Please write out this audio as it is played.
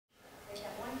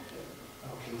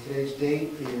Today's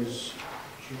date is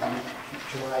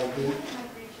July 8th,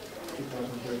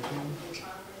 2013,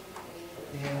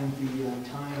 and the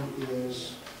time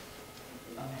is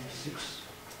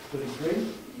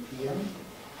 6:33 p.m.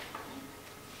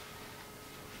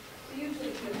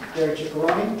 Derek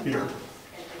Chickaroni. Here.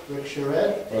 Rick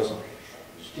Charette. Present.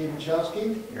 Steve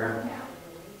Machowski. Here.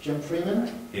 Jim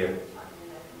Freeman. Here.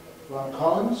 Ron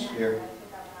Collins. Here.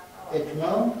 Ed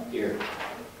Comeau. Here.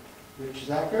 Rich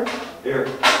Zacher. Here.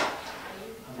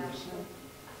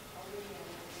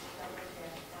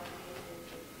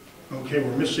 Okay,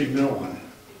 we're missing no one.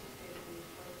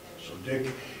 So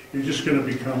Dick, you're just going to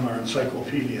become our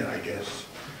encyclopedia, I guess,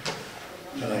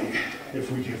 tonight,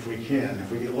 if we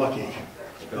get lucky.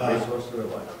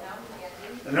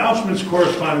 Announcements,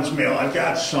 correspondence, mail. I've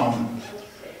got some,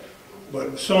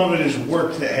 but some of it is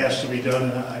work that has to be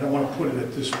done, and I don't want to put it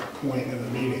at this point in the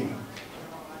meeting.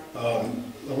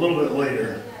 A little bit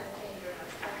later,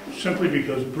 simply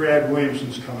because Brad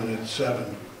Williamson's coming at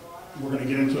 7. We're going to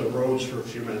get into the roads for a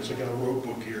few minutes. I got a road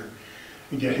book here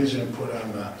and get his input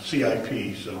on the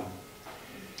CIP. So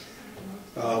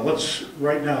let's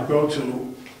right now go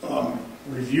to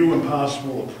review and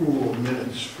possible approval of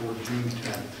minutes for June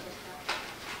 10th.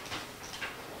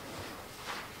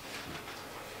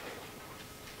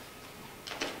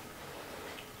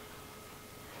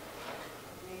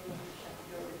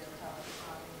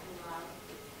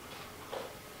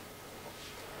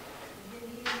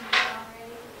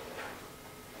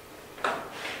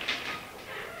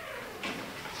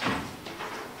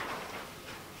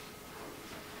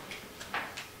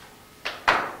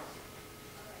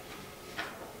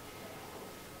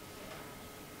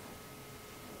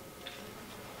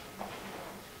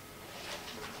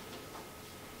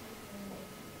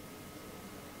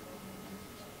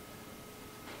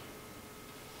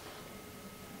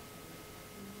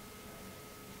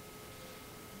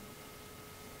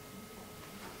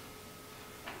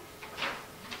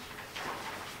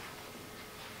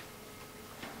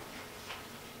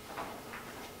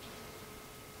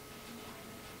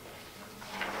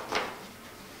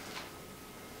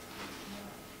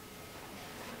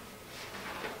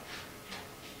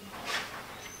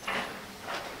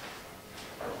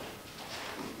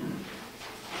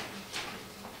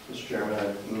 Mr. Chairman,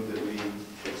 I move that we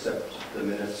accept the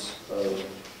minutes of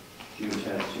June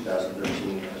 10th,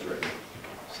 2013 as written.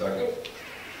 Second.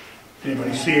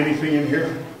 Anybody see anything in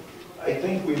here? I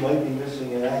think we might be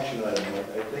missing an action item.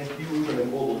 I think you were going to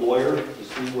call the lawyer to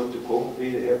see what the quote would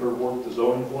be to have her work the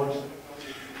zoning for us.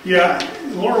 Yeah,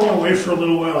 Laura went away for a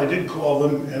little while. I did call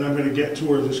them, and I'm going to get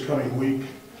to her this coming week.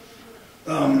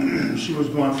 She was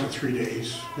gone for 3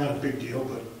 days. Not a big deal,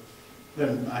 but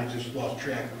then I just lost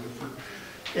track of it.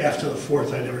 After the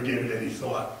 4th, I never gave it any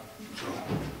thought. So,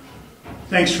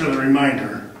 thanks for the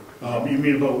reminder. You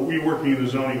mean about working in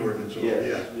the zoning ordinance?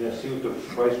 Yes. Yeah. See what the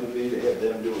price would be to have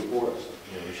them do it for us.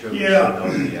 Yeah, we should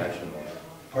note the action order.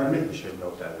 Pardon me? We should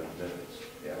note that in the minutes,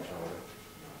 the action order.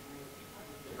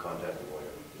 To contact the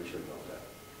lawyer, we should note that.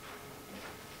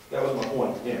 That was my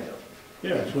point. Yeah.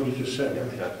 Yeah, that's what he just said. Yeah,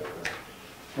 that's it.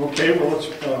 Okay, well, let's,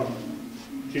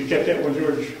 did you get that one,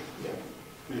 George? Yeah.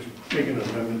 Just make an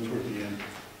amendment toward the end.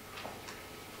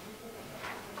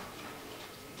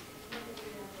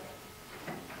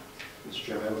 Mr.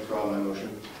 Chairman, I withdraw my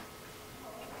motion.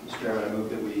 Mr. Chairman, I move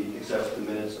that we accept the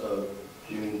minutes of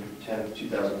June 10th,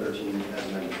 2013 as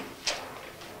amended.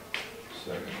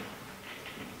 Second.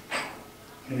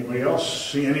 Anybody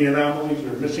else see any anomalies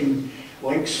or missing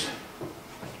links?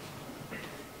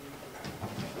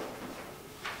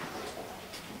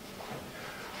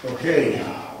 Okay,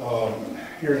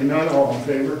 hearing none, all in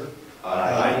favor?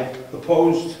 Aye.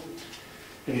 Opposed?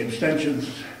 Any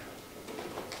abstentions?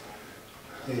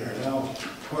 They are now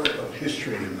part of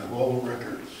history in the global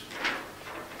records.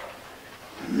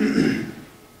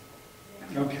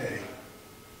 Okay.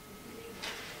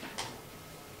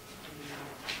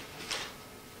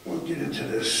 We'll get into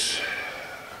this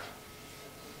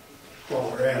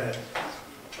while we're at it.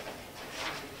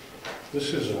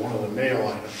 This is one of the mail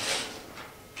items.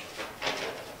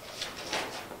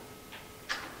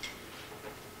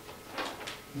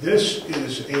 This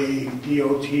is a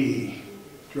DOT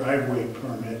driveway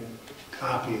permit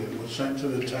copy that was sent to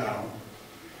the town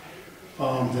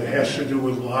that has to do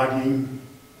with logging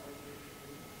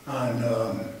on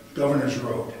Governor's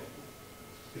Road.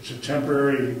 It's a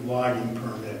temporary logging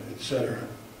permit, etc.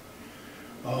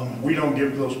 We don't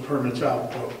give those permits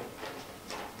out, but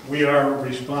we are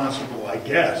responsible, I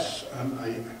guess.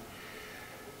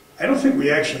 I don't think we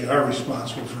actually are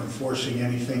responsible for enforcing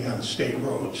anything on state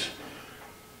roads.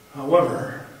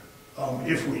 However,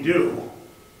 if we do,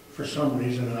 for some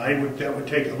reason, and that would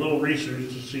take a little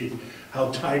research to see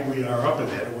how tied we are up in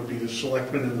that. It would be the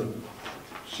selectmen and the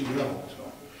CEO,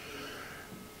 so.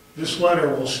 This letter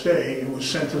will stay, it was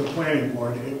sent to the planning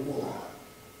board, it will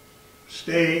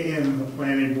stay in the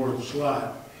planning board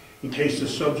slot in case the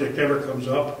subject ever comes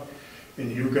up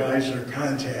and you guys are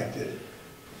contacted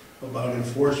about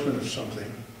enforcement of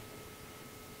something.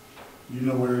 You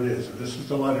know where it is. And this is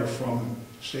the letter from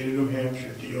the state of New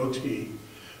Hampshire, DOT,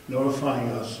 notifying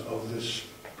us of this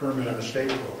permit on a state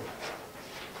road.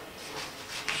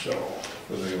 So,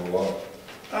 Was it a lot?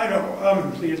 I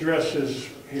don't, the address is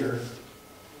here.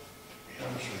 To be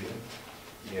honest with you.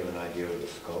 Do you have an idea of the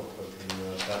scope of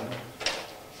the settlement?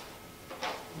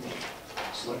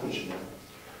 Selectmen should know.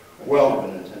 Well,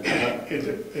 Should have been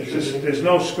intended. it's just, there's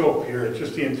no scope here, it's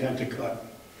just the intent to cut.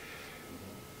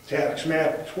 Tax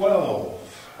map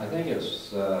 12. I think it's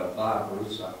Bob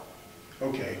Russo.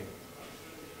 Okay.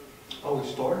 Oh, we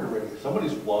started already.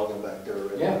 Somebody's vlogging back there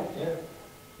already.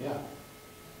 Yeah.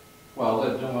 Well,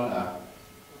 they're doing a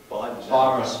Behind the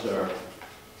forester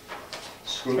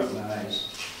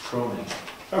scrutinized pruning,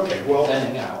 Okay, well,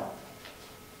 thinning out.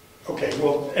 okay,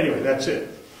 well, anyway, that's it.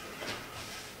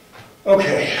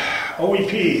 Okay,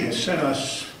 OEP has sent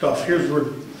us stuff. Here's where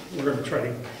we're going to try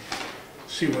to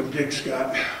see what Dick's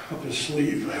got up his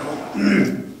sleeve. I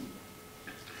hope.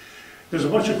 There's a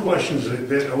bunch of questions that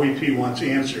OEP wants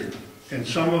answered, and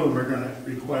some of them are going to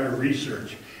require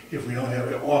research if we don't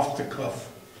have off-the-cuff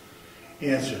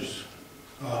answers.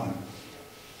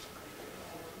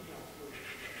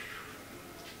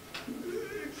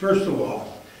 First of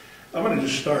all, I'm going to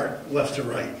just start left to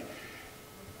right.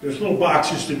 There's little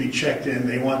boxes to be checked in.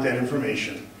 They want that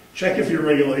information. Check if your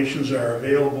regulations are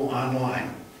available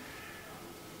online.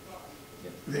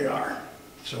 They are.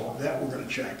 So that we're going to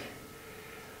check.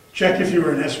 Check if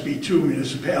you're an SB2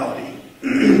 municipality.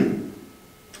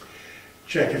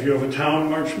 Check if you have a town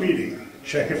March meeting.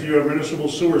 Check if you have a municipal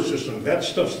sewer system. That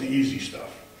stuff's the easy stuff.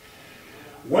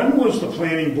 When was the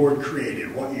planning board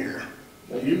created? What year?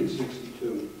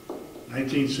 1962.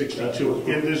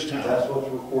 1962, in this town. That's what's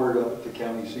recorded up at the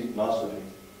county seat in Ossipee.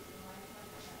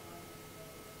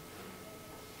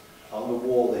 On the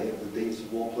wall, they have the dates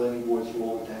of all planning boards for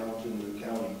all the towns in the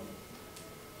county.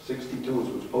 62 is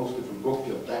what's posted from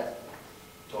Brookfield.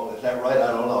 So is that right? I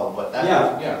don't know, but that's...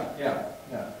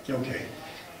 Yeah. Okay.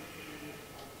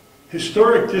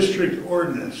 Historic district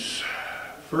ordinance,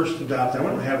 first adopted. I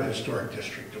don't have a historic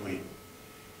district, do we?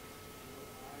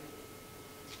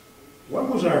 When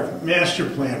was our master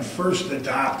plan first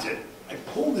adopted? I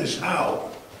pulled this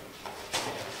out.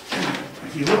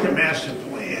 If you look at master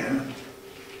plan,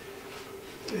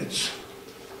 it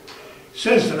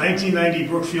says the 1990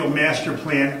 Brookfield master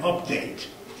plan update.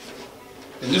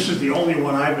 And this is the only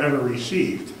one I've ever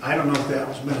received. I don't know if that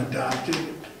was been adopted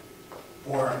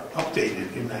or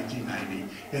updated in 1990.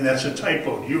 And that's a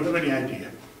typo. Do you have any idea?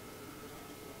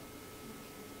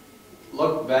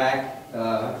 Look back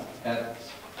at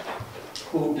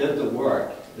who did the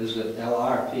work. Is it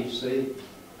LRPC?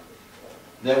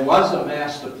 There was a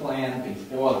master plan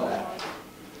before that.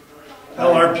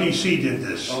 LRPC did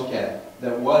this. Okay,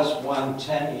 there was one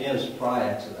 10 years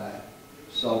prior to that.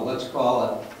 So let's call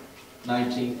it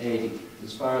 1980.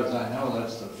 As far as I know,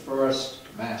 that's the first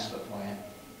master plan.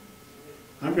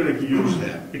 I'm going to use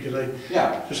that because I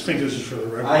Yeah, just think this is for the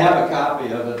record. I have a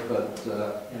copy of it, but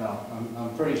you know,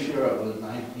 I'm pretty sure it was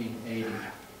 1980.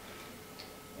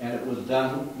 And it was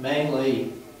done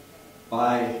mainly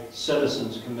by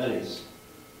citizens committees.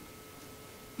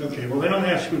 Okay, well, they don't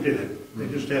ask who did it. They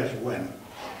just ask when.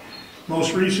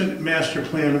 Most recent master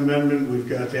plan amendment, we've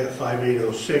got that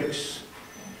 5806.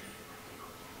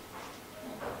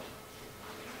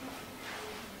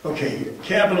 Okay,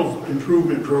 capital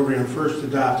improvement program first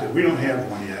adopted. We don't have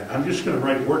one yet. I'm just going to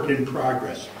write work in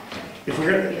progress. If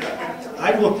we're going to,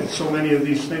 I've looked at so many of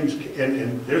these things,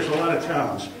 and there's a lot of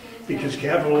towns, because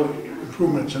capital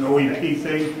improvement's an OEP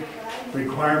thing,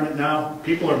 requirement now.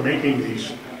 People are making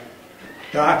these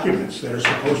documents that are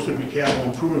supposed to be capital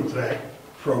improvement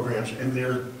programs, and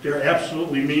they're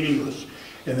absolutely meaningless,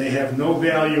 and they have no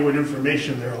value and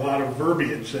information. There are a lot of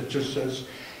verbiage that just says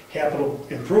capital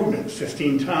improvement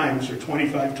 15 times or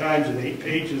 25 times in 8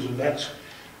 pages, and that's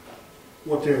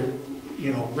what they're,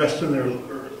 you know, resting their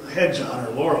heads on,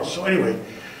 or laurels. So anyway,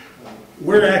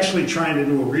 we're actually trying to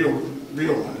do a real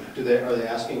one. Are they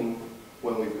asking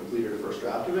when we've completed a first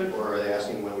draft of it, or are they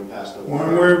asking when we pass the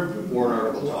When we're, warrant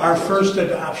articles? our first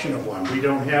adoption of one, we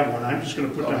don't have one. I'm just going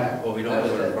to put down. Well, we don't have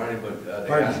it running, but they're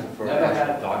Pardon? asking for Never an had-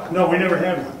 actual document. No, we never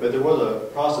had one. But there was a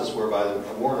process whereby a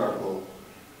warrant article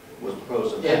was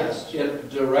proposed and passed. It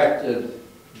directed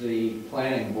the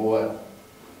planning board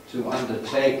to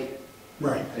undertake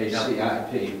Right. a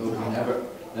CIP, but we never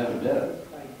did.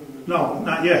 No,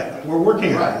 not yet. We're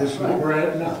working on it. This is what Right. we're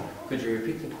at now. Could you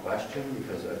repeat the question?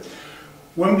 Because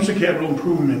When was the capital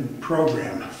improvement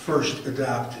program first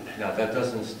adopted? now, that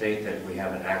doesn't state that we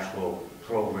have an actual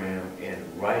program in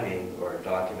writing or a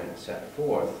document set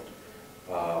forth.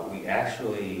 We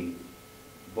actually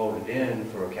voted in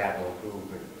for a capital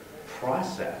improvement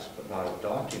process, but not a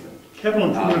document, Capital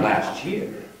improvement, last year.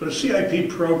 but a CIP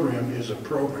program is a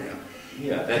program.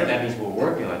 Yeah, that means we're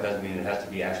working on it, doesn't mean it has to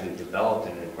be actually developed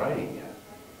and in writing yet.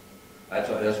 That's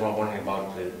what I'm wondering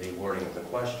about the wording of the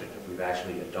question, if we've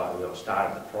actually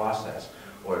started the process,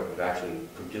 or if we've actually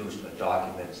produced a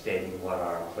document stating what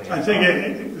our plans are. I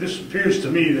think this appears to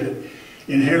me that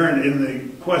inherent in the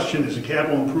question is a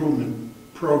capital improvement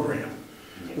program,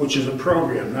 which is a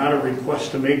program, not a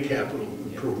request to make capital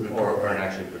improvement Or an program.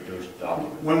 actually produced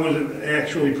document. When was it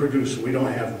actually produced? We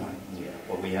don't have one. Yeah,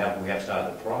 but we have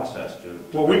started the process to.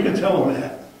 Well, we can tell them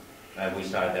that. And we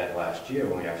started that last year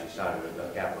when we actually started a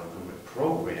capital improvement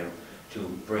program to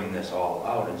bring this all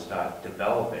out and start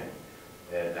developing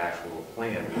an actual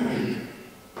plan.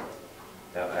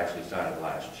 That actually started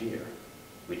last year.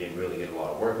 We didn't really get a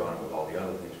lot of work on it with all the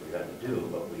other things we had to do,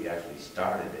 but we actually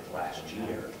started it last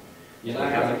year. You're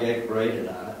not going to get graded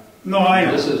on it. No, I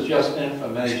know. This is just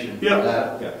information for Yeah.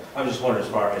 that Yeah, I'm just wondering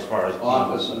as far as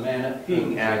office, a man,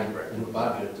 being accurate. in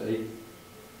budget.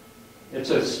 It's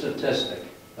a statistic.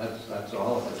 That's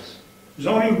all it is.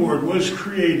 Zoning board was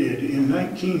created in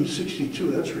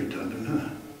 1962. That's redundant, huh?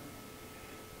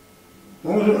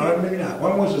 When was it? Maybe not.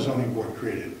 When was the zoning board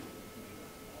created?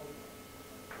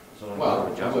 zoning Well, board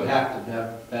it would adjustment. have to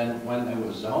have been when there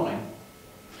was zoning,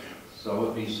 so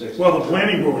it'd be 60. Well, the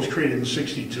planning board was created in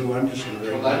 62. I'm just going to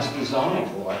Well, write that's the zoning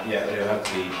board. Yeah, it'll have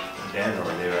to be then or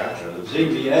thereafter. The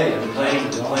ZBA the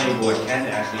and planning board can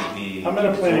actually be. I'm at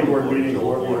a planning board meeting,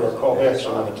 or Board. call back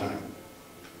some other time.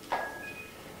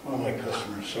 One of my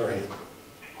customers, sorry.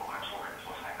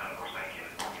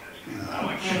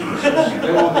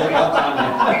 They won't pick up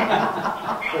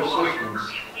on your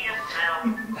persistence.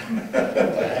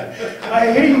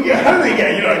 I hate, how do they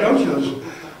get, don't you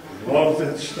just love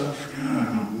that stuff?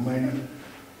 Oh, man.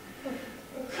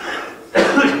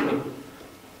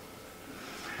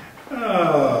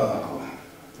 Oh,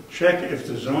 check if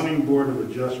the zoning board of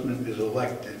adjustment is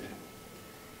elected.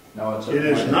 No, it's It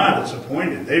is appointed. not, it's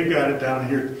appointed. They've got it down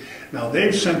here. Now,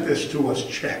 they've sent this to us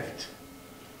checked.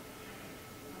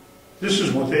 This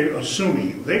is what they're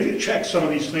assuming. They could check some of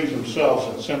these things themselves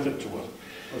and sent it to us. Well,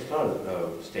 it's not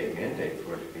a state mandate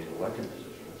for it to be an elected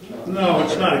position. No,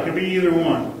 it's not. It could be either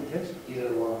one.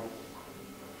 Either one.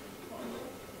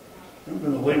 I'm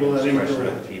going to label that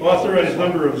incorrect. Authorized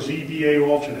number of ZBA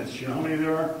alternates. You know how many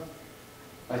there are?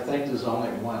 I think there's only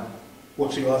one.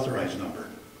 What's the authorized number?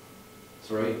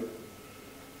 3. Authorized.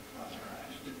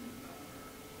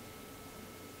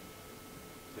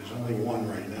 There's only one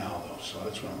right now, though, so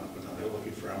that's what I'm looking at. They're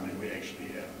looking for how many we actually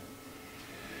have.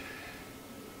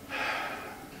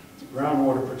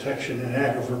 Groundwater protection and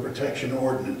aquifer protection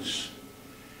ordinance.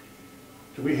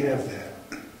 Do we have that?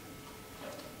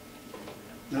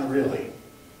 Not really.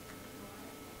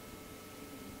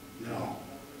 No.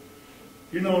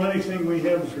 You know of anything we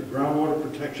have for groundwater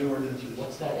protection ordinances?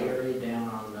 What's that area down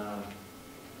on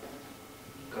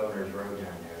Governor's Road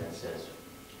down there that says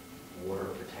water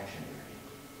protection area?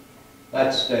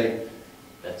 That's state.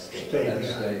 That's state. State. That's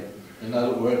Yeah. state. In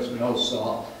other words, no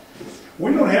salt.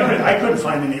 We don't have it, I couldn't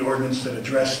find any ordinance that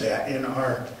addressed that in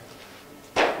our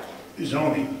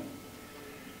zoning.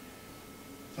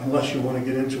 Unless you want to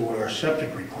get into what our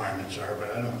septic requirements are,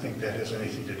 but I don't think that has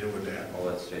anything to do with that. All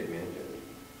that state mandated.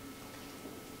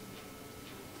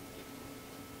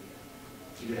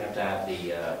 You would have to have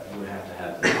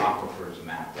the aquifers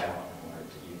mapped out in order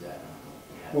to do that.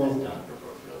 We Well- have that done for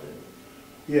Brookfield.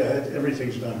 Yeah,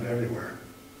 everything's done everywhere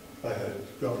by the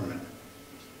government.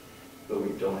 But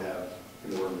we don't have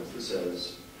an ordinance that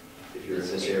says, if you're in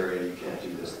this area, you can't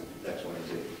do this, X, Y, and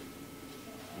Z.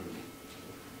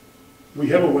 We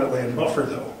have a wetland buffer,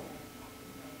 though.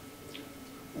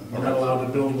 We're not allowed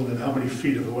to build within how many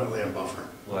feet of the wetland buffer?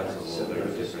 Well, that's a little bit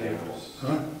of different animal.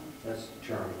 Huh? That's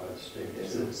determined by the state.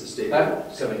 It's the state,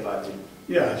 That- 75 feet.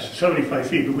 Yeah, it's 75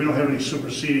 feet, but we don't have any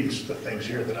superseding things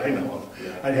here that I know of.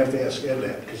 Yeah. I'd have to ask Ed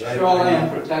that, because I... Shoreline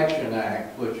Protection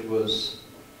Act, which was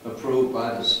approved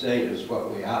by the state, is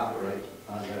what we operate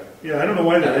under. Yeah, I don't know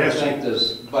why I they're don't asking. think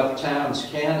there's, but towns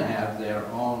can have their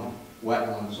own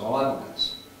wetlands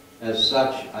ordinance. As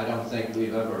such, I don't think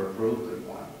we've ever approved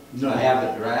one. No. I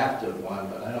have a draft of one,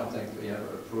 but I don't think we ever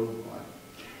approved one.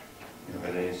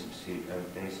 And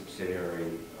any subsidiary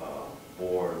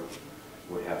board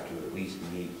would have to at least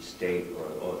meet state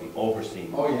or the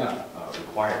overseeing Oh, yeah.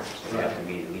 requirements. So we have to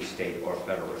meet at least state or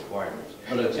federal requirements.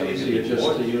 But it's And we could easier be just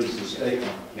more- to use the state one.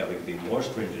 Yeah, we could be more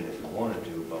stringent if we wanted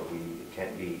to, but we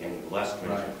can't be any less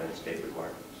stringent Right. than state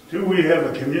requirements. Do we have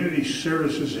a community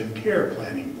services and care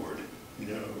planning board?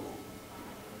 No.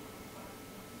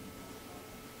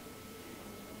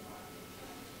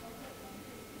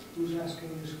 Who's asking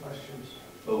these questions?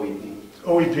 OEP.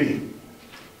 OEP.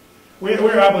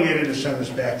 We're obligated to send this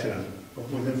back to them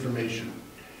with information.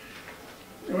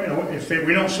 You know, if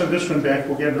we don't send this one back,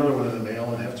 we'll get another one in the mail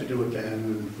and have to do it then.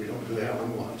 And if we don't do that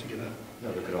one, we'll have to get a...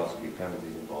 No, there could also be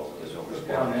penalties involved if there's no Put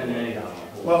down response. NA on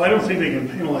it. Well, I don't think they can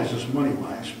penalize us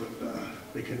money-wise, but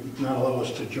they could not allow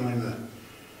us to join the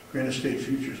Granite State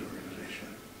Futures Organization.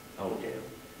 Oh, damn.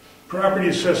 Property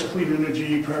assessed clean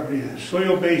energy, property,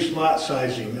 soil-based lot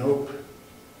sizing, nope.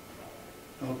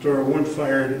 Outdoor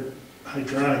wood-fired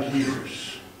hydronic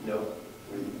heaters. No,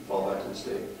 we fall back to the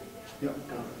state. Yep.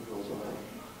 Rules on that.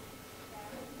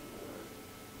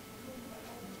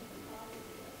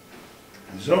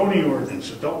 Zoning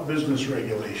ordinance, adult business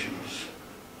regulations.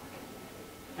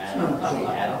 Adult.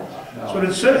 That's what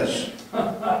it says.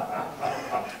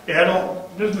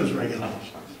 Adult business regulations.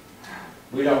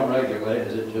 We don't regulate,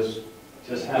 is it just,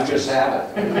 Just we have just it.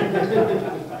 have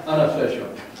it?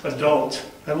 Unofficial. Adult.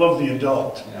 I love the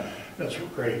adult. Yeah. That's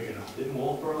great, you know. Didn't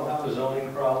Wolfboro have a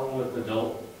zoning problem with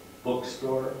adult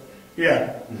bookstore?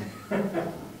 Yeah, So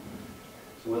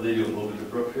what they do, move it to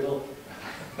Brookfield?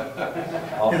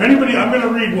 if anybody, I'm gonna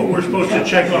read what we're supposed to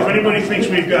check off. Anybody thinks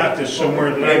we've got this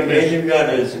somewhere that I And missed. you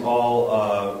got is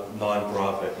all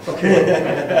non-profit.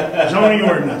 Okay. Zoning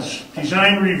ordinance,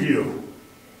 design review.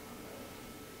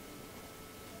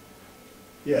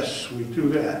 Yes, we do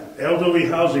that. Elderly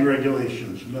housing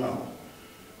regulations, no.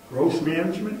 Growth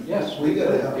management, Yes, We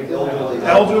gotta have elderly.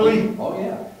 elderly, Oh,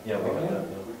 yeah. Yeah, we got that.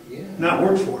 Yeah. not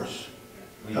workforce.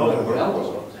 We Elderly.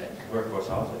 workforce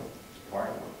housing. Part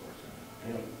of workforce.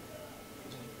 Yeah.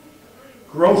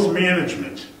 Growth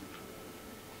management,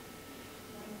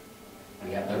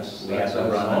 We have That's- to, we have that's to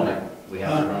our run zoning. under, we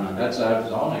have to run under. That's our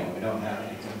zoning, we don't have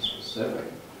anything specific.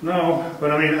 no, but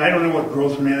I mean, I don't know what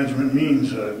growth management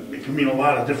means. It can mean a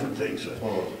lot of different things. It's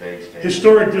one of those vague statements.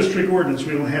 Historic district ordinance,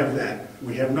 we don't have that.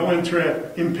 We have no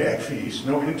impact fees,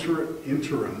 no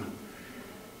interim.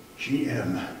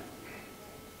 GM,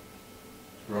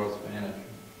 Growth management.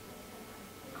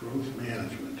 growth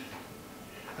management.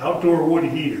 Outdoor wood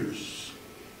heaters,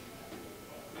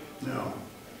 no.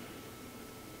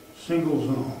 Single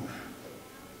zone,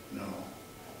 no.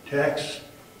 Tax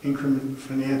increment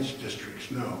finance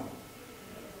districts, no.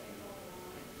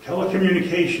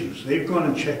 Telecommunications, they've gone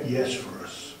and checked yes for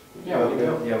us. Yeah, we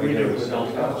do. Yeah, we We do. do.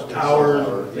 Cell towers.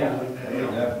 Towers, Yeah, things like that, you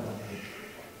know. definitely.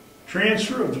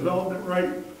 Transfer of development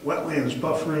right, wetlands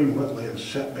buffering, wetlands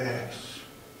setbacks,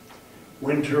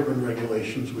 wind turbine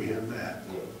regulations, we have that.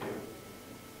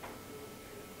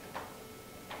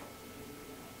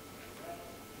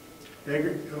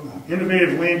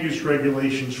 Innovative land use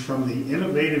regulations from the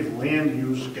Innovative Land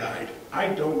Use Guide. I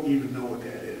don't even know what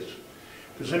that is.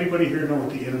 Does anybody here know what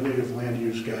the Innovative Land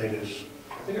Use Guide is?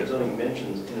 I think our zoning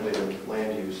mentions innovative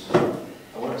land use,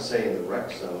 I want to say in the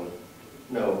rec zone.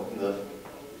 No, in the,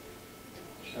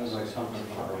 Sounds like something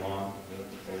for Vermont.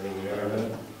 Anything you ever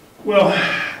read?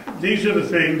 Well, these are the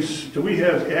things. Do we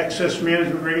have access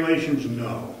management regulations?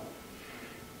 No.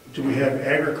 Do we have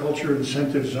agriculture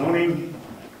incentive zoning?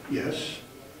 Yes.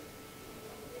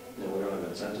 no, we don't have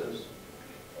incentives.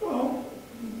 Well,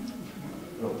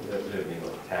 No, there'd be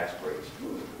like tax breaks.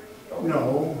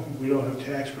 no, we don't have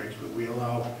tax breaks, but we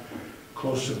allow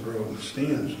close to the road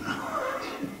stands now.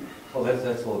 Oh, that's a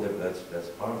little different, that's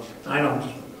farm. I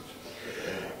don't.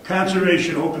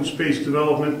 Conservation, open space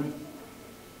development,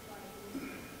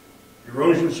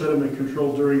 erosion sediment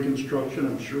control during construction,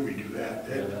 I'm sure we do that.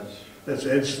 Yeah, That's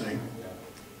Ed's thing.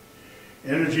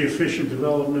 Energy efficient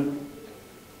development,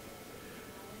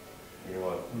 You know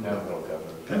what? No.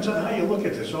 Government. depends on how you look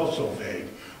at this, also vague.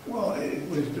 Well, it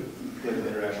was, We have the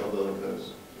international building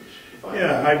codes. which define-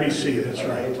 yeah, IBC, that's Are you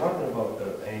right. talking about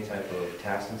any type of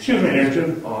tax? Excuse me,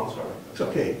 Aaron. Oh, I'm sorry. It's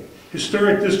okay.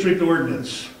 Historic district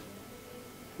ordinance.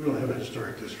 We don't have a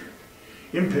historic district.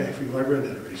 Impact fee, I read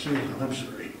that already, I'm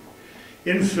sorry.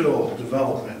 Infill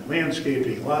development,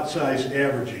 landscaping, lot size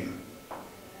averaging,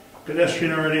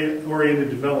 pedestrian-oriented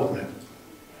development,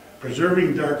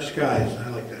 preserving dark skies, I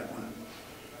like that one.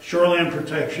 Shoreline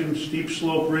protection, steep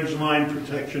slope ridgeline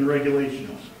protection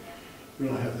regulations. We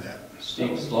don't have that.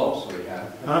 Steep slopes we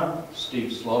have. Huh?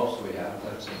 Steep slopes we have,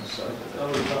 that's in the subject. Oh,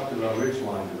 we talked about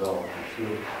ridgeline development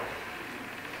too.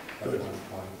 At Good. one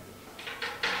point.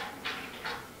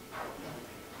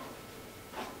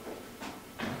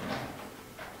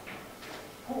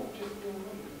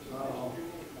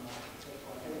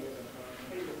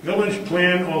 Village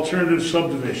plan alternative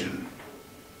subdivision.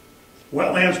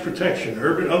 Wetlands protection,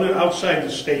 urban, other outside the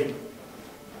state.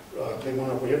 They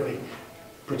want to, we have any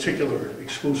particular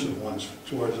exclusive ones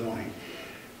to our zoning.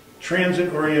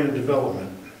 Transit-oriented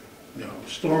development, no.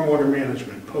 Stormwater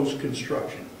management,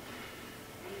 post-construction.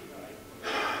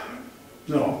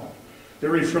 No. They're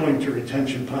referring to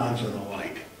retention ponds and the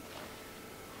like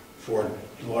for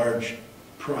large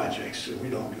projects, and we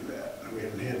don't do that. We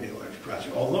haven't had any large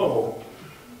projects, although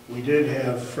we did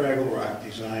have Fraggle Rock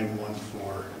design one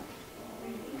for,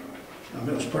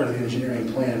 it was part of the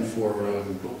engineering plan for,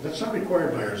 that's not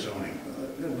required by our zoning.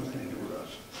 That has nothing to do with us.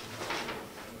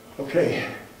 Okay,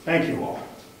 thank you all.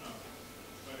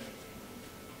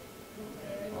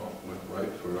 Right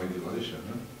for regulation,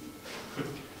 huh?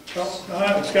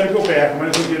 Well, it's got to go back. Might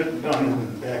as well get it done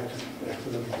and back to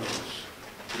the rules.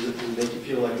 Does it make you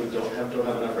feel like we don't have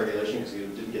enough regulation because you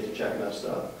didn't get to check enough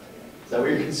stuff? Is that what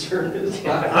your concern is?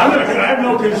 I have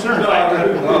no concern. No, I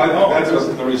think that's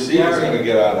what the receiver's going to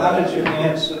get out How of did you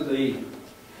answer the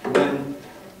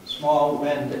small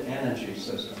wind energy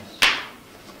systems?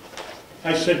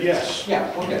 I said yes.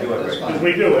 Yeah, okay, Do it, that's right. fine. Because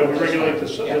we do, and we That's regulate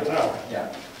fine. the tower.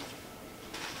 Yeah.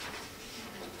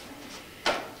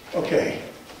 Okay,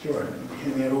 Jordan,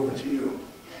 hand that over to you.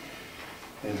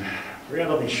 And Brad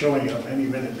will be showing up any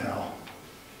minute now.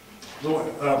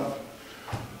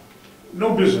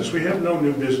 No business, we have no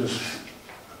new business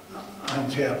on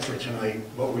tap for tonight,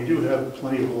 but we do have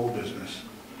plenty of old business.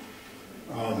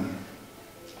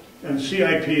 And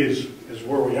CIP is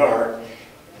where we are.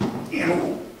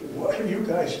 And what have you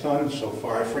guys done so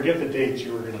far? I forget the dates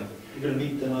you were gonna, You're gonna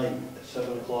meet tonight at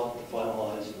 7 o'clock to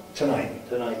finalize tonight.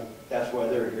 tonight. That's why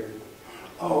they're here.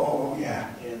 Oh, yeah.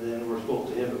 And then we're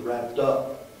supposed to have it wrapped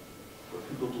up for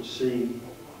people to see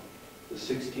the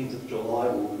 16th of July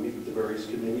when we meet with the various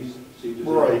committees. See if there's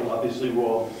Right. anything obviously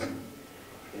wrong.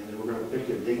 And then we're gonna pick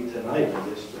a date tonight, I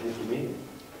guess, to have the meeting.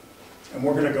 And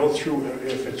we're gonna go through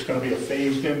if it's gonna be a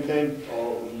phased-in thing.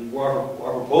 Our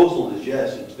proposal is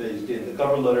yes, it's phased in. The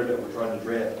cover letter that we're trying to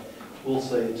draft will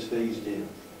say it's phased in.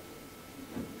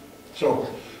 So,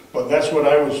 but that's what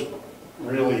I was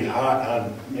really hot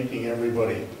on, making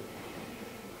everybody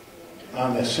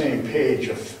on the same page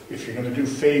of if you're gonna do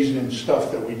phased-in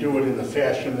stuff, that we do it in the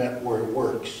fashion that where it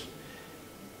works.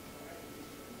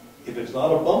 If it's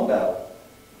not a bump out,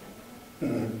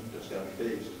 Mhm. it's got to be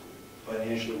phased.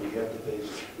 Financially, we have to phase it.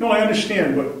 No, I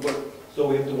understand, but So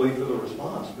we have to wait for the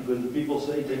response, because if people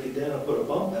say take it down and put a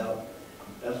bump out,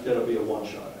 that's got to be a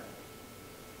one-shotter.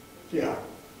 yeah.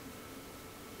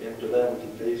 After that, we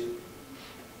can phase it.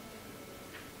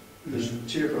 There's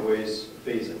two different ways to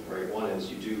phase it, right? One is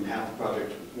you do half the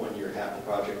project 1 year, half the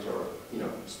project, or,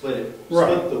 split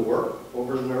Right. the work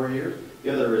over the number of years. The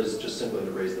other is just simply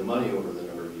to raise the money over the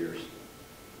number of years.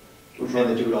 We're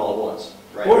trying to do it all at once,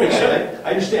 right? Well, except-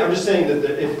 I understand, I'm just saying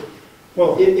that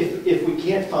Well, if we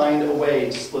can't find a way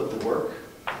to split the work,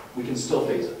 we can still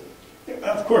phase it.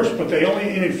 of course, but the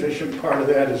only inefficient part of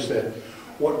that is that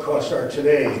what costs are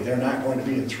today, they're not going to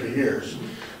be in 3 years.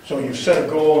 So you've set a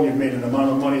goal and you've made an amount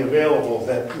of money available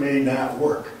that may not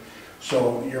work.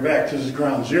 So you're back to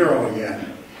ground zero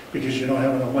again, because you don't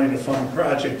have enough money to fund a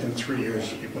project in 3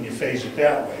 years when you phase it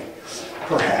that way.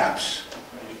 Perhaps,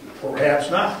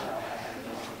 perhaps not.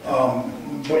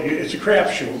 But it's a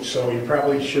crapshoot, so you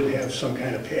probably should have some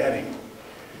kind of padding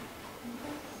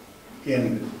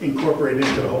incorporated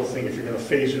into the whole thing if you're going to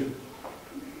phase it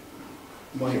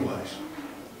money-wise.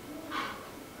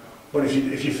 But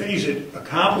if you phase it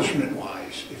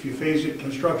accomplishment-wise, if you phase it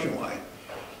construction-wise,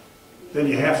 then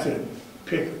you have to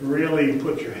really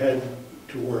put your head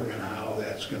to work on how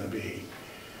that's going to be,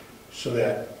 so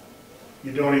that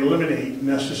you don't eliminate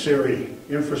necessary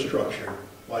infrastructure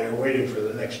while you're waiting for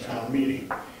the next town meeting.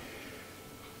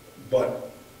 But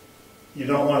you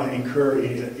don't want to incur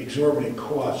exorbitant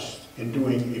costs in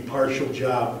doing a partial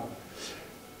job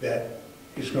that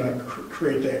is going to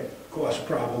create that cost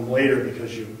problem later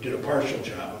because you did a partial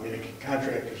job. I mean, a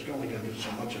contractor's only going to do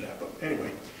so much of that, but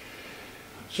anyway.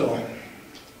 So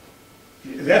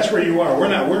that's where you are. We're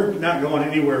not going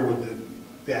anywhere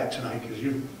with that tonight because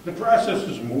the process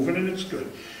is moving and it's good.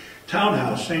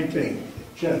 Townhouse, same thing.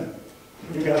 Jen,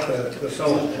 you got the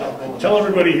fellow. Tell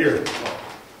everybody here.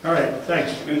 All right,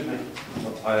 thanks. Excuse me.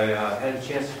 I had a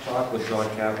chance to talk with John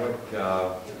Cadwick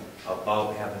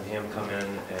about having him come in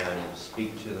and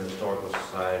speak to the Historical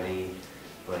Society,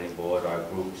 Planning Board, our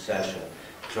group session,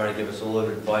 trying to give us a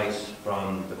little advice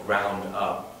from the ground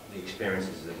up, the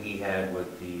experiences that he had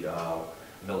with the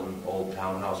Milton Old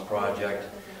Townhouse project,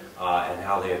 and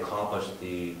how they accomplished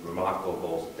the remarkable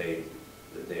goals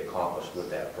that they accomplished with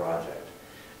that project.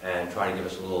 and try to give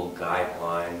us a little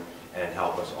guideline and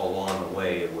help us along the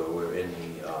way where we're in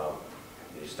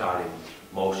the starting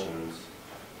motions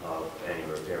of any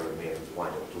repair we may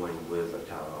wind up doing with a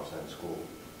townhouse and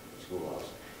schoolhouse.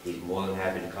 He's more than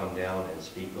happy to come down and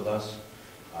speak with us,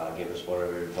 give us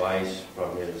whatever advice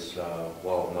from his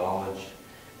wealth of knowledge,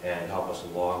 and help us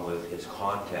along with his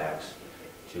contacts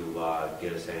to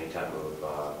get us any type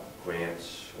of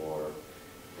grants or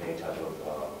any type of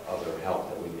other help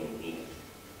that we may need.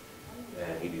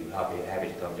 And he'd be happy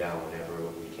to come down whenever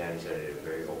we can. He said it is a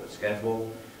very open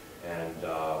schedule, and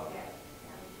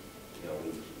you know,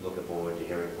 we're looking forward to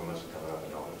hearing from us and coming up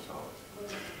and helping us out.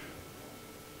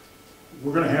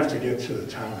 We're gonna have to get to the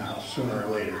townhouse sooner or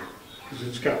later, because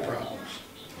it's got problems.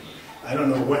 I don't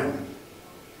know when,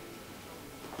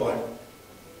 but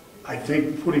I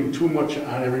think putting too much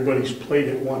on everybody's plate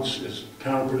at once is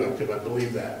counterproductive. I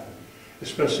believe that.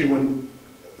 Especially when,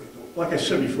 like I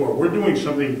said before, we're doing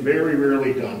something very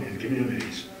rarely done in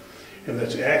communities, and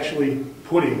that's actually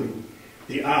putting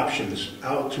the options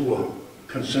out to a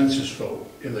consensus vote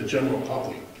in the general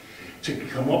public to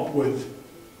come up with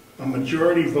a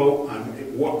majority vote on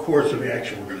what course of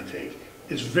action we're going to take.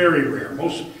 It's very rare.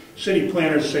 Most city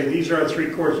planners say these are our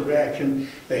 3 courses of action.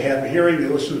 They have a hearing, they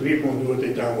listen to people and do what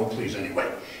they darn well please anyway.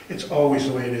 It's always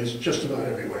the way it is, just about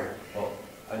everywhere. Well,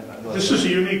 This is a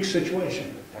unique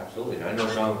situation. Absolutely. I know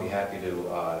John would be happy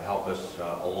to help us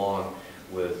along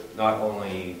with not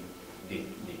only the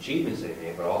achievements they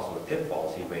made, but also the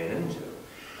pitfalls he ran into,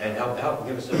 and help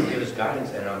give us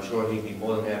guidance. And I'm sure he'd be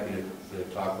more than happy to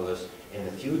talk with us in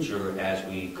the future as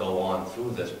we go on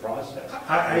through this process.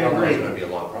 I agree. It's going to be a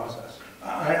long process.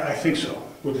 I think so,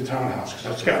 with the townhouse,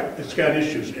 because it's got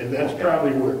issues, and that's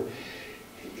probably where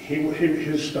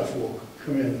his stuff will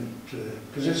come in,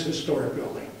 because it's a historic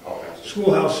building. Okay.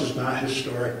 Schoolhouse is not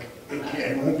historic.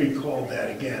 It won't be called that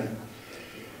again.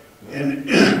 And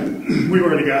we've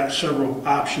already got several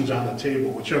options on the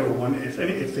table, whichever one, if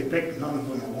they pick none of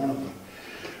them or one of them.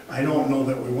 I don't know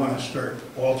that we want to start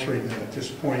altering them at this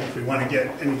point if we want to get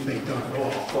anything done at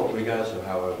all. Well, regardless of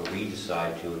however we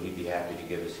decide to, he'd be happy to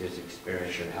give us his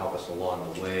experience and help us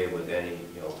along the way with anything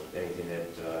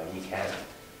that he can.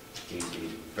 He's a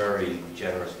very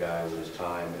generous guy with his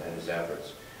time and his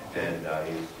efforts, and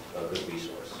he's a good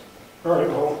resource. All right,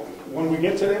 well, when we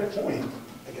get to that point,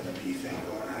 I got a pee thing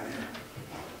going on here.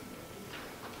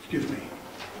 Excuse me.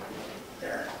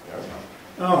 There.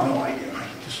 Oh, no, I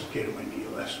dislocated my knee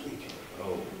last week.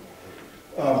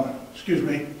 Oh. Excuse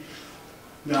me.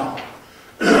 No,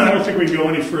 I don't think we can go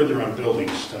any further on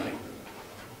buildings tonight,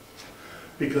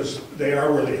 because they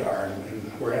are where they are,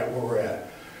 and we're at where we're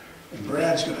at. And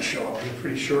Brad's going to show up here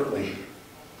pretty shortly.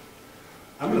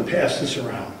 I'm going to pass this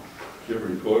around. Did you have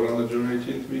a report on the June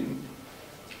 18th meeting?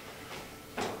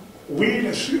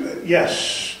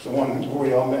 Yes, the one where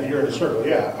we all met here in the circle,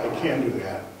 yeah, I can do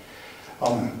that.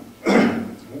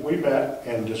 We met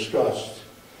and discussed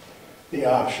the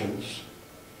options.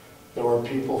 There were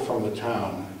people from the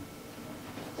town.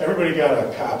 Everybody got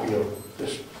a copy of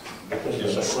this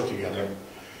business I put together,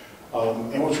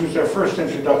 and which was their first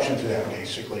introduction to that,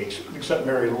 basically, except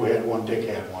Mary Lou had one, Dick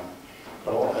had one.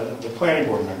 But all, the planning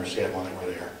board members had one that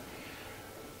were there.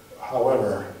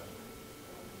 However,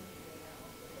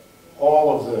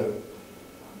 all of the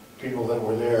people that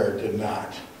were there did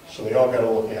not, so they all got to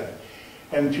look at it.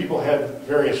 And people had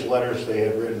various letters they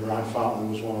had written. Ron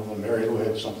Fountain was one of them. Mary Lou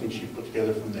had something she put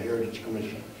together from the Heritage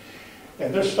Commission.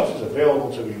 And their stuff is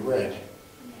available to be read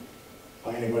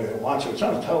by anybody that wants it. It's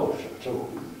on television, too.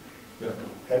 Yeah.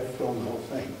 Had filmed the whole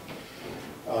thing.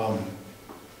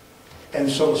 And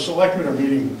so the selectmen are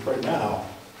meeting right now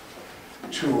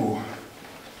to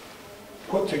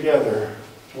put together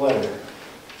a letter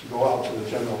to go out to the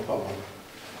general public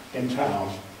in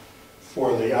town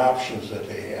for the options that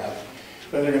they have.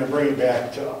 Then they're going to bring it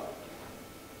back to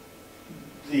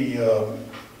the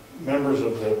members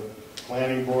of the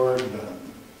planning board, the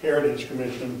Heritage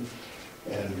Commission,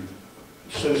 and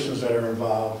citizens that are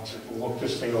involved. Look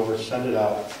this thing over, send it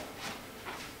out,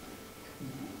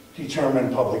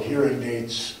 determine public hearing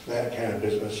dates, that kind of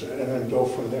business, and then go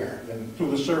from there. And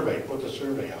do the survey, put the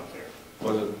survey out there.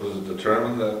 Was it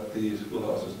determined that the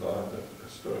schoolhouse is not a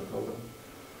historic building?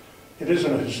 It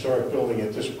isn't a historic building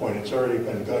at this point. It's already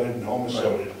been gutted and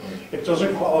homesteaded. Right. It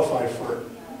doesn't qualify for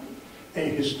a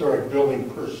historic building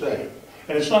per se.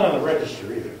 And it's not on the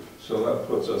register either. So that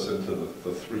puts us into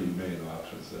the 3 main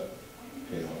options that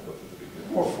came up with at the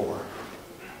beginning. Or 4.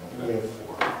 We Okay. have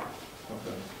 4.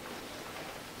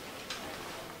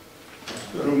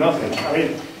 Okay. Do nothing. I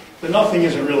mean, the nothing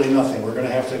isn't really nothing. We're going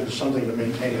to have to do something to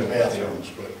maintain the bathrooms,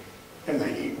 and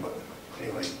they eat, but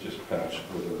anyway. Just patch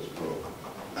where it was broke.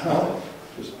 Huh?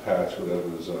 Just patch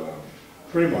whatever's,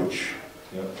 Pretty much.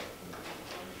 yep.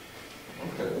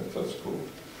 Okay, that's cool.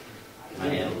 Can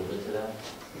I add a little bit to that?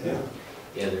 Yeah.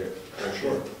 Yeah,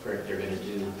 they're gonna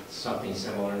do something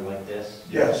similar like this.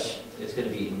 Yes. It's gonna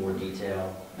be in more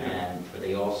detail, but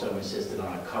they also insisted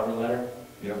on a cover letter.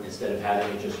 Yep. Instead of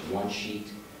having just one sheet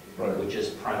Right. with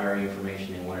just primary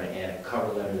information, they wanted to add a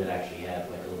cover letter that actually had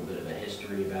like a little bit of a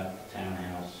history about the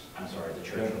townhouse, the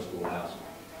Churchill Schoolhouse.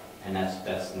 And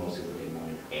that's mostly what they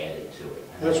wanted added to it.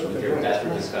 And That's what they're doing. That's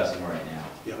what we're discussing right now.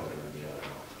 Yeah.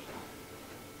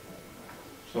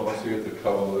 So once you get the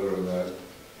cover letter and that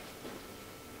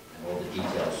And all the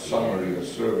details. summary or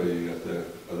survey you get there,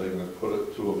 are they gonna put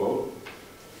it to a vote?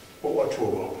 But what to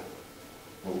a vote?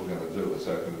 What we're gonna do, is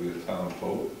that gonna be a town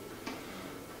vote?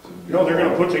 No, they're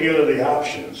gonna put together the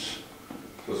options,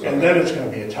 So it's and not- then it's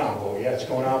gonna be a town vote. Yeah, it's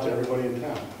going out to everybody in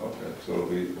town. Okay, so it'll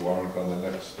be warrant on the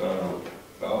next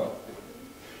ballot,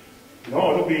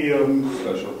 No, it'll be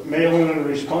special. mail in and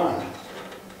respond.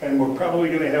 And we're probably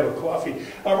gonna have a coffee.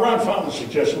 Ron Fountain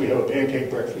suggests we have a pancake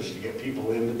breakfast to get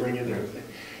people in to bring in their thing.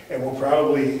 And we'll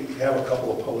probably have a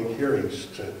couple of public hearings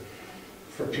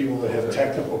for people that have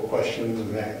technical questions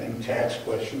and tax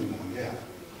questions, yeah.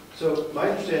 So my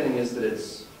understanding is that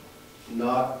it's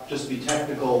not, just to be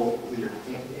technical with your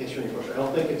answering your question, I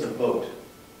don't think it's a vote.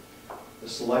 The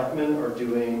selectmen are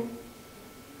doing,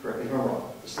 correct me if I'm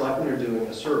wrong, the selectmen are doing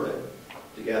a survey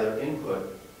to gather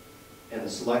input, and the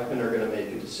selectmen are going to make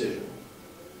a decision.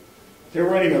 They're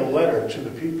writing a letter to the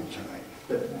people tonight.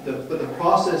 But the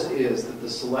process is that the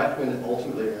selectmen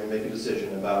ultimately are going to make a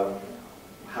decision about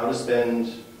how to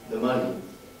spend the money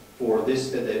for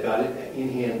this, that they've got it in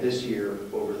hand this year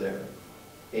over there.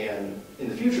 And in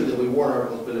the future, there'll be warrant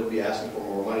articles, but it'll be asking for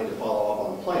more money to follow up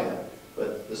on the plan.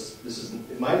 But this is,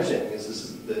 my understanding is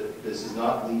this is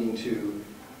not leading to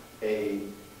a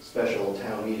special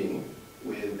town meeting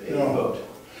with a No. vote.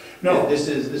 No, This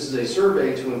is a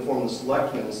survey to inform the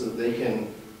selectmen so that they can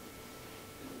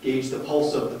gauge the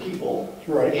pulse of the people,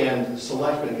 right, and the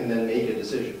selectmen can then make a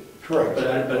decision. correct. But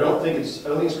I don't think it's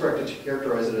correct to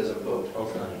characterize it as a vote, It's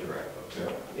Okay, not a direct vote.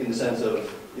 yeah. in the sense of,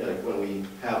 you know, like when we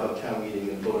have a town meeting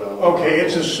and vote on. Okay,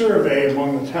 it's a survey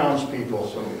among the townspeople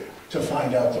So, to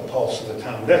find out the pulse of the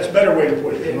town. That's a better way to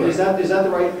put it. Is that the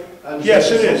right?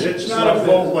 Yes, it is. It's not a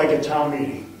vote like a town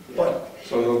meeting, but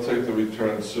so they'll take the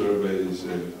return surveys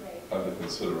under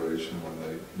consideration when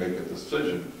they make a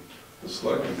decision, the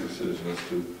selected decision as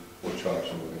to which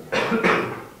option we're going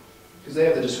to. Because they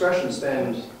have the discretion to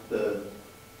spend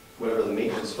whatever the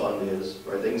maintenance fund is,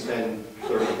 right? They can spend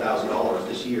 $30,000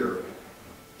 this year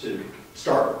to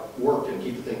start work and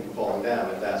keep the thing from falling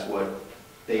down, if that's what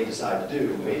they decide to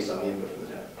do based on the input from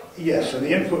the town. yes, and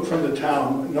the input from the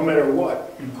town, no matter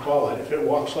what you call it, if it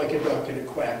walks like a duck and it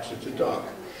quacks, it's a duck.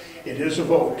 It is a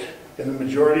vote, and the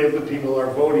majority of the people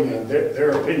are voting on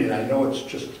their opinion. I know it's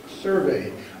just a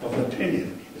survey of an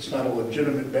opinion. It's not a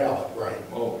legitimate ballot, right?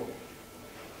 Oh,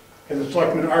 And the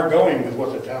selectmen are going with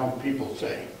what the town people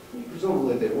say.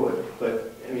 Presumably they would,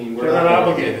 but, I mean, They're not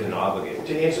obligated. They're not obligated.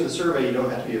 To answer the survey, you don't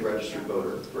have to be a registered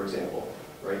voter, for example,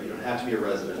 right? You don't have to be a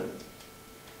resident,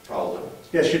 probably.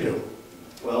 Yes, you do.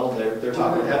 Well, they're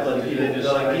talking about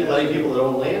letting people that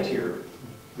own land here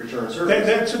return surveys.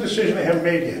 That's a decision they haven't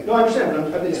made yet. No, I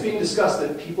understand, but it's being discussed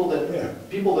that people Yeah.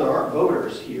 that aren't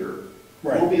voters here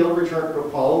will Right. be able to return, will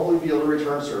probably be able to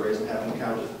return surveys and have them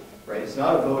counted, right? It's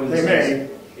not a vote in the They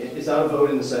sense. It's not a vote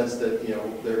in the sense that, you know,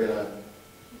 they're gonna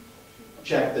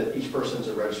check that each person's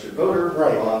a registered voter,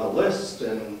 Right. on the list,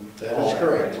 and That all is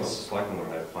correct. Well, the selectmen would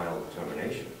have final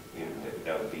determination.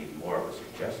 That would be more of a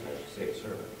suggestion, as you say,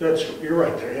 survey. You're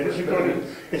right there. It isn't going to,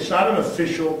 it's not an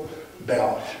official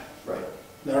ballot, Right.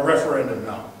 not a referendum,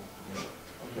 no.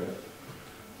 okay.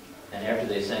 And after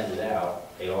they send it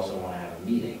out, they also want to have a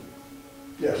meeting.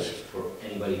 Yes. For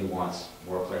anybody who wants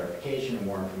more clarification or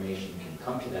more information can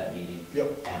come to that meeting.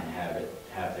 Yep. And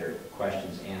have their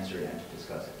questions answered and to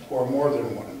discuss it. Or more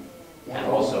than one. And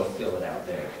also fill it out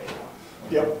there if they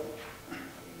want.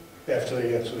 Yep. After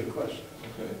they answer the question.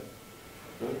 Okay,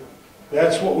 good.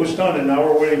 That's what was done, and now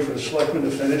we're waiting for the selectmen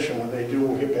to finish, and when they do,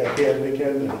 we'll get back at it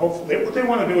again, and hopefully, what they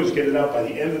want to do is get it out by the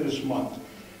end of this month,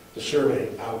 the survey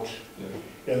out.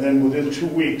 Yeah. And then within 2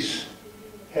 weeks,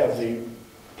 have the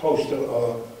post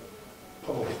a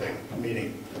public thing, a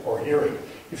meeting, or hearing,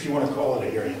 if you want to call it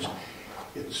a hearing.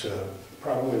 It's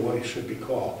probably what it should be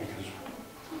called, because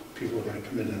people are going to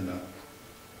come in and,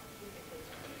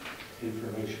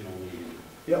 Informational meeting.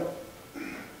 yep.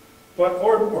 But,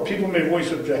 or people may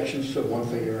voice objections to one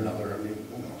thing or another, I mean,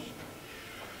 who knows?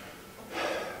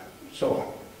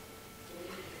 So,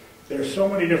 There's so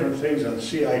many different things on the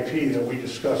CIP that we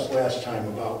discussed last time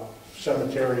about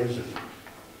cemeteries and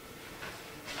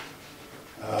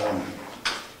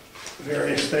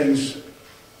various things.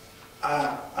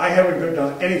 I haven't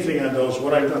done anything on those.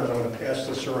 What I've done is I'm going to pass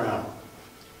this around.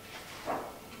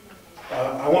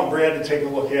 I want Brad to take a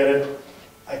look at it.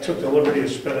 I took the liberty of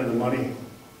spending the money.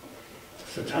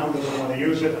 If the town doesn't want to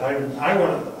use it,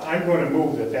 I'm going to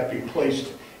move that be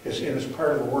placed as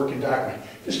part of a working document.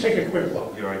 Just take a quick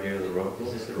look. Your idea of the road?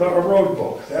 A road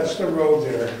book. That's the road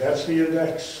there. That's the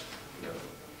index.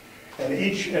 And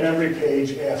each and every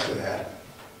page after that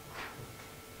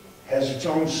has its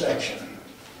own section.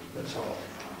 That's all.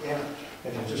 Yeah.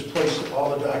 And you just place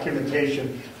all the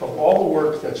documentation of all the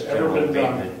work that's ever been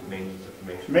done.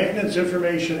 Maintenance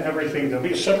information, everything. There'll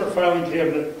be a separate filing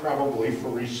cabinet probably for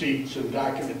receipts and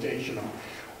documentation of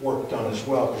work done as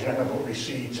well, because you're not going to put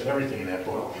receipts and everything in that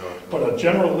book. But a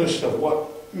general list of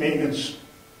what maintenance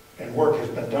and work has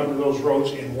been done to those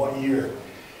roads in what year.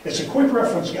 It's a quick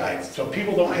reference guide, so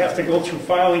people don't have to go through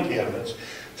filing cabinets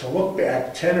to look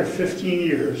back 10 or 15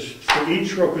 years for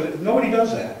each road, because nobody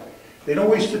does that. They don't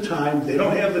waste the time, they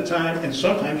don't have the time, and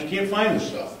sometimes you can't find the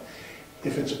stuff.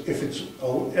 And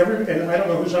I don't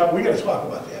know we got to talk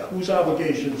about that. Whose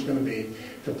obligation is going to be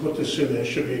to put this in there?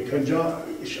 Should be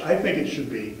I think it should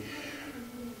be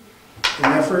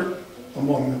an effort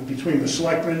between the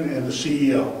selectmen and the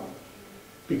CEO.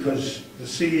 Because the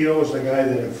CEO is the guy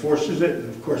that enforces it, and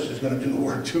of course is going to do the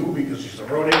work too, because he's the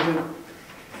road agent,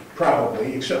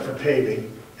 probably, except for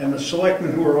paving. And the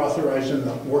selectmen who are authorizing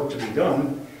the work to be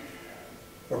done,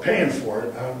 or paying for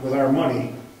it with our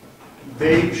money,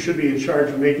 they should be in charge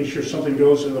of making sure something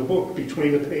goes in the book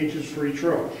between the pages for each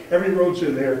road. Every road's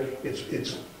in there,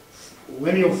 it's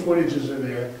lineal footage is in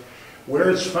there, where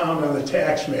it's found on the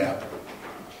tax map.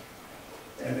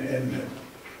 And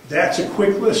that's a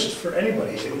quick list for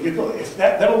anybody. If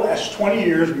that'll last 20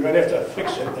 years, we might have to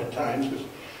fix it at times.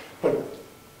 But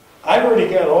I've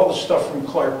already got all the stuff from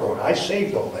Clark Road. I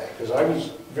saved all that because I was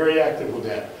very active with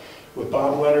that. With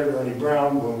Bob Leonard, Ernie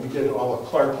Brown, when we did all of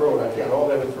Clark Road, I've got all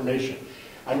that information.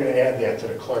 I'm going to add that to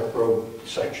the Clark Road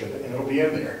section, and it'll be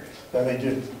in there. Then they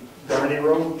did Garney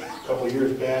Road a couple of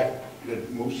years back, did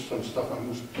some stuff on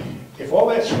Moose. If all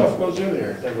that stuff goes in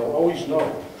there, then they'll always know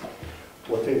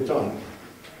what they've done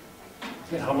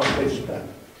and how much they've spent.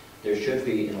 There should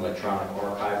be an electronic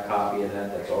archive copy of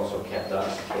that that's also kept up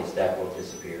in case that book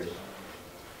disappears.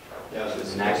 Yeah, so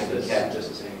And that can be kept, just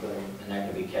the same thing. and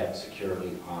that can be kept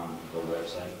securely on the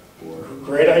website. Or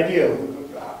Great idea.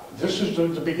 This is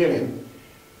the beginning,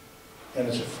 and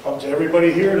it's up to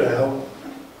everybody here to help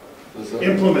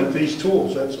implement these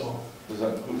tools, that's all. Does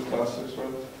that include class 6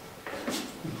 roads?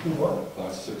 What?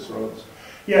 Class 6 roads?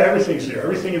 Yeah, everything's there.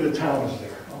 Everything in the town is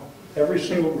there. Every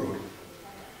single road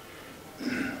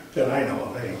that I know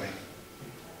of, anyway.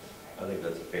 I think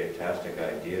that's a fantastic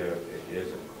idea. It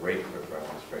is a great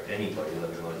reference for anybody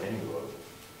living on any road.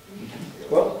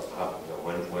 Well,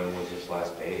 when was this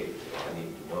last paved? I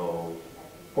need to know.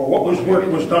 or what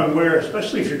work was done where,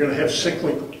 especially if you're going to have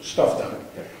cyclic stuff done.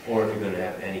 Or if you're going to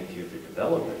have any future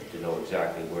development, to know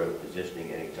exactly where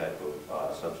positioning any type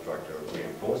of substructure or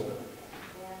reinforcement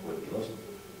would be listed.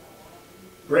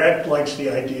 Brad likes the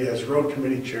idea as road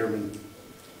committee chairman,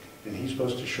 and he's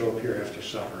supposed to show up here after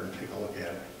supper and take a look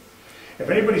at it. If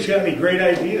anybody's got any great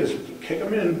ideas, kick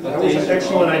them in. That was an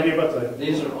excellent idea about the...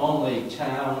 These are only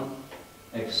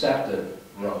town-accepted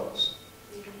roads,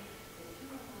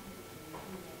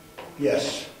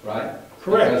 Yes, right?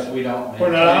 correct. Because we don't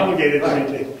We're not maintain- obligated to Right.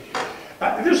 maintain.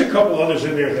 There's a couple others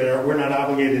in there that we're not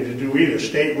obligated to do either,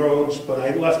 state roads, but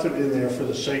I left them in there for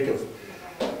the sake of,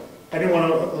 I didn't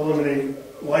want to eliminate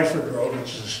Lyford Road,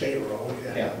 which is a state road,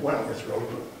 and Yeah. Wentworth Road.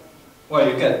 Well,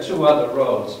 you've got two other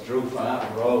roads, Drew Farm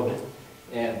Road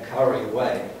and Curry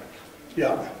Way.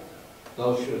 Yeah,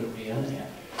 Those shouldn't be in there.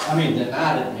 I mean, they're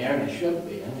not in there, and they shouldn't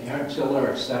be in there until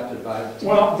they're accepted by the town.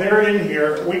 well, they're in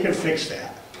here, we can fix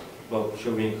that. Well,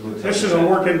 should we include? This is a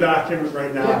working document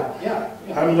right now. Yeah.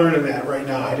 I'm learning that right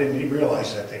now, I didn't even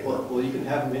realize that they were. Well, you can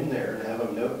have them in there and have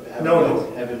them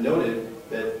Noted. have it noted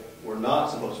that we're not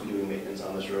supposed to be doing maintenance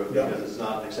on this road Yeah. because it's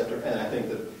not an accepted, and I think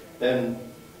that then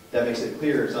that makes it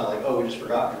clear, it's not like, oh, we just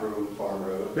forgot to Drew Farm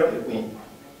Road. Yep.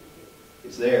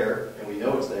 It's there, and we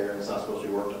know it's there, and it's not supposed to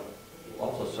be worked on.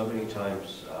 Also, so many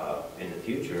times in the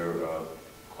future,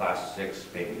 class 6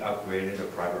 may be upgraded, a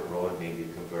private road may be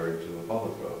converted to a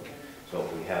public road. So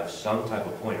if we have some type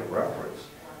of point of reference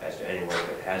as to any work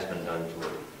that has been done to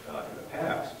it in the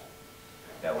past,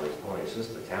 that would only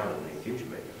assist the town in any future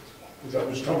maintenance. That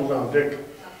was Tumble Down Dick,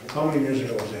 how many years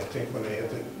ago was that, I think, when they had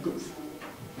the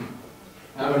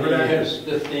How many years,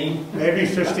 15? maybe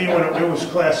 15 when it was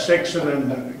class 6, and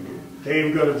then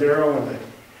Dave got a Darrow, and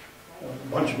a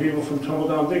bunch of people from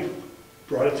Tumbledown, they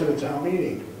brought it to the town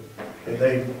meeting. And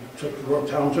the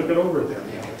town took it over then.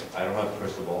 I don't have a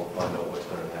crystal ball to find out what's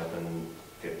gonna happen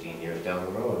 15 years down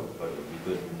the road, but it'd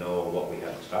be good to know what we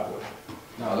have to start with.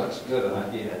 No, that's good.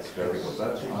 That's very good.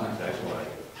 That's fine. That's excellent.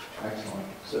 Excellent.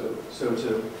 So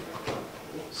to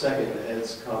second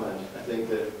Ed's comment, I think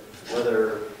that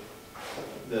whether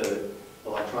the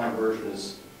electronic version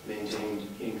is maintained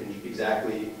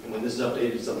exactly, and when this is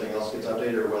updated, something else gets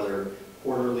updated, or whether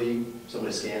quarterly,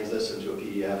 somebody scans this into a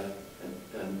PDF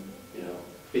and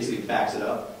basically backs it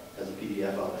up as a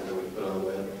PDF and then we can put it on the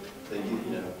web. Then you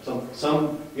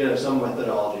gotta have some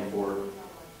methodology for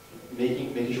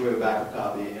making sure we have a backup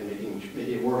copy and making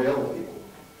it more available to people.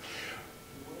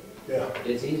 Yeah.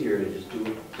 It's easier to just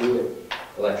do it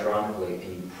electronically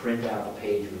and you print out the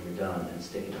page when you're done and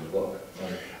stick it in the book.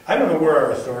 I don't know where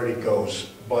our authority goes,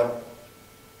 but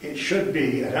it should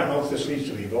be, and I don't know if this needs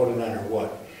to be voted on or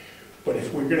what, but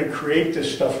if we're going to create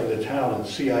this stuff for the town and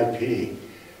CIP,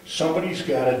 somebody's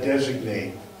got to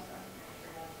designate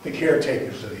the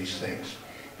caretakers of these things,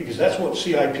 because that's what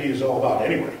CIP is all about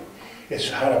anyway. It's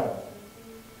how to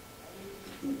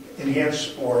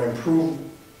enhance or improve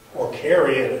or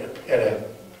carry it at an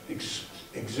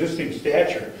existing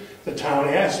stature the town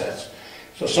assets.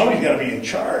 So somebody's got to be in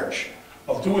charge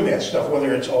of doing that stuff,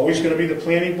 whether it's always going to be the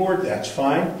planning board, that's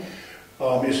fine.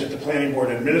 Is it the planning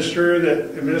board administrator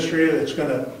that's going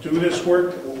to do this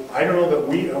work? I don't know that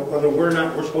whether we're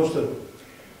supposed to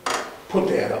put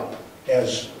that up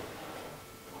as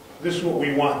this is what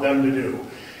we want them to do.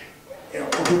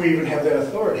 Or do we even have that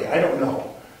authority? I don't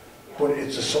know. But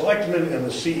it's the selectmen and the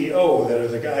CEO that are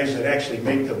the guys that actually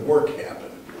make the work happen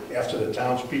after the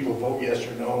townspeople vote yes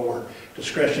or no, or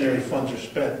discretionary funds are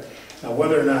spent. Now,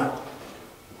 whether or not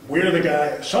we're the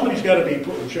guy, somebody's got to be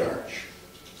put in charge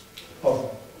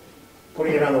of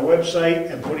putting it on the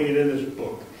website and putting it in this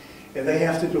book. And they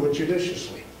have to do it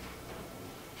judiciously.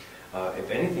 If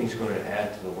anything's going to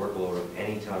add to the workload of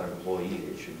any town employee,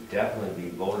 it should definitely be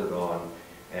voted on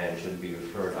and should be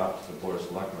referred up to the Board of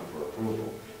Selectmen for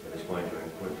approval. If it's going to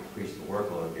increase the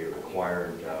workload and be a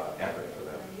required effort for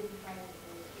them.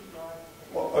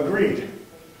 Well, agreed.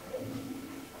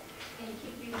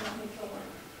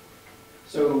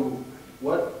 So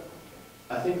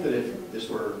I think that if this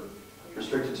were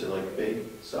restricted to like big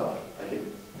stuff, I think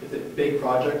if it big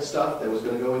project stuff that was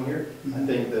going to go in here, I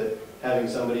think that having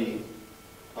somebody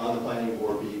on the planning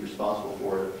board be responsible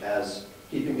for it as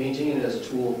maintaining it as a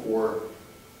tool for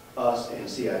us and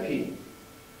CIP,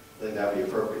 I think that would be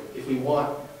appropriate. If we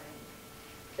want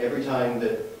every time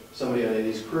that somebody on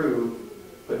Eddie's crew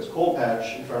puts coal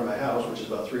patch in front of my house, which is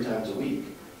about 3 times a week,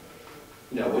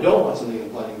 we don't want something in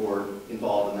the planning board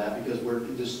involved in that because we're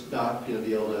just not going to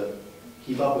be able to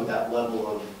keep up with that level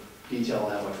of detail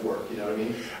and that much work, you know what I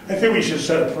mean? I think we should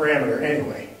set a parameter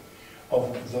anyway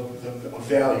of the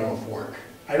value of work.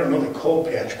 I don't know that coal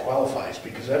patch qualifies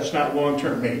because that's not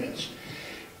long-term maintenance.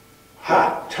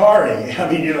 Hot, tarring,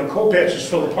 coal patch is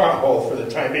fill a pothole for the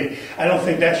time being. I don't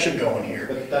think that should go in here.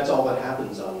 But that's all that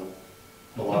happens on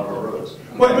a lot of our roads.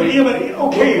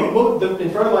 Okay.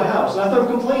 In front of my house, not that I'm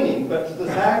complaining, but the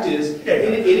fact is,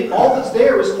 all that's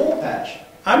there is coal patch.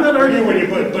 I'm not arguing with you,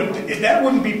 but that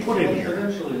wouldn't be put in here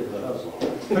Eventually, it does.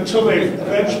 until they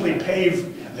eventually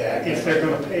pave that, if they're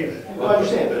going to pave it. Well, I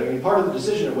understand, but part of the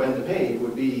decision of when to pave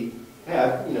would be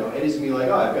Eddie's gonna be like,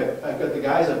 oh, I've got the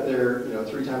guys up there,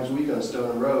 3 times a week on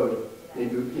Stone Road, maybe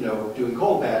doing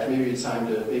coal patch. Maybe it's time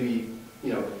to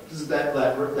this is that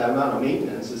amount of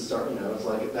maintenance is it's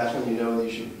like that's when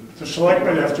you should. The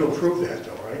selectmen have to approve that,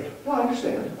 though, right? Well, I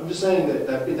understand. I'm just saying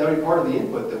that would be part of the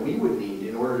input that we would need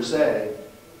in order to say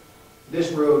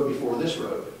this road before this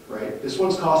road, right? This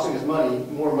one's costing us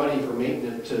more money for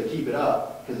maintenance to keep it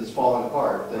up because it's falling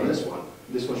apart than this one.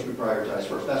 This one should be prioritized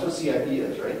first. That's what CIP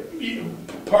is,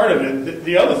 right? Part of it.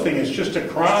 The other thing is just a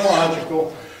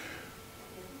chronological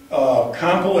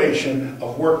compilation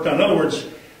of work done. In other words,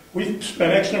 we've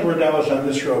spent X number of dollars on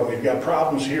this road. We've got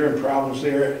problems here and problems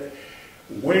there.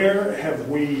 Where have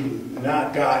we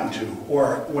not gotten to?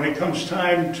 Or when it comes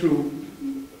time to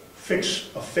fix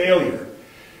a failure,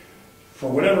 for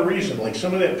whatever reason, like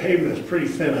some of that pavement is pretty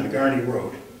thin on Garney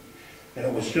Road, and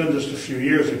it was done just a few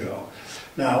years ago.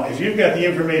 Now, if you've got the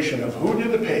information of who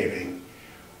did the paving,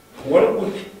 what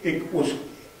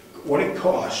it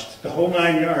cost, the whole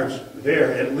 9 yards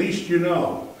there, at least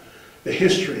the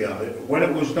history of it, when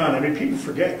it was done. I mean, people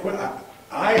forget.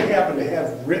 I happen to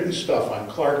have written stuff on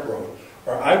Clark Road,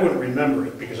 or I wouldn't remember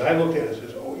it because I looked at it and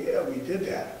says, oh yeah, we did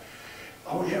that.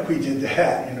 oh yeah, we did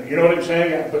that, you know what I'm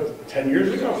saying? But 10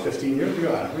 years ago, 15 years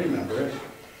ago, I don't remember it.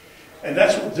 And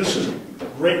this is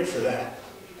great for that.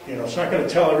 You know, it's not gonna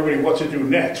tell everybody what to do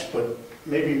next, but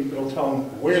maybe it'll tell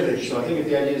them where they So I should. think if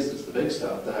the idea is it's the big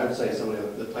stuff, then I would say somebody,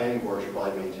 the planning board should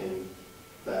probably maintain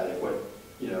that if what,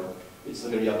 you know, it's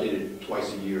going to be updated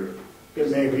twice a year. It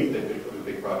may be. If it's a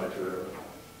big project or whatever.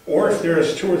 Or if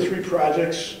there's 2 or 3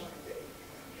 projects,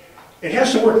 it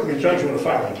has to work in conjunction with a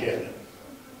filing cabinet.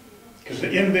 Because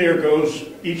in there goes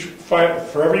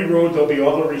for every road, there'll be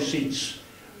all the receipts.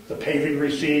 The paving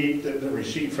receipt, the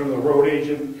receipt from the road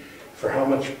agent for how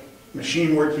much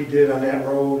machine work he did on that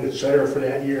road, et cetera, for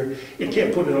that year. You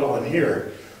can't put it all in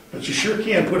here, but you sure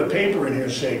can put a paper in here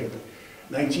saying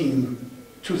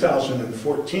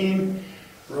 2014,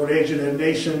 road agent Ed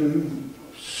Nason,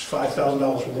 $5,000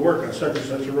 worth of work on such and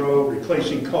such a road,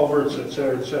 replacing culverts, et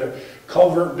cetera, et cetera.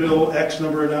 Culvert bill, X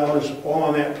number of dollars, all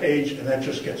on that page, and that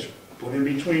just gets put in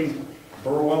between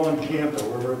Burwell and Camp or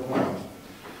wherever it belongs.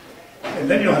 And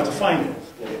then you don't have to find it.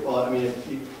 Yeah, well, I mean,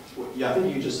 I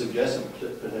think you just suggested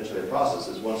potentially a process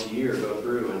is once a year go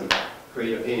through and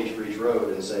create a page for each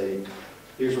road and say,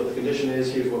 here's what the condition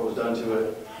is, here's what was done to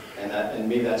it, and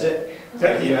maybe that's it.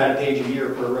 You add a page a year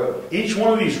per road. Each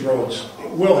one of these roads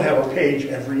will have a page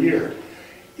every year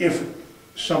if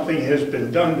something has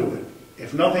been done to it.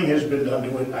 If nothing has been done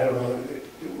to it, I don't know,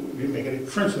 we make it,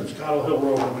 for instance, Cottle Hill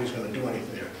Road, nobody's going to do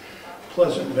anything there.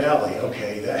 Pleasant Valley,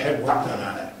 okay, that had work done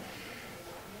on it.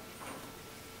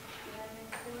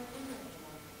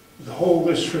 The whole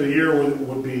list for the year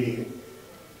would be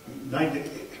 90.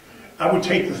 I would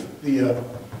take the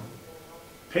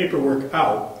paperwork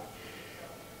out,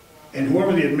 and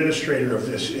whoever the administrator of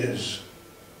this is,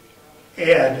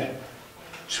 add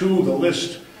to the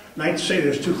list, say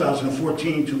there's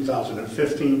 2014,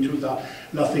 2015, 2000,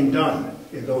 nothing done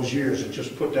in those years, and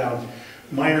just put down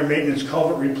minor maintenance,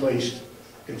 culvert replaced,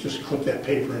 and just clip that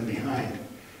paper in behind.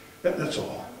 That's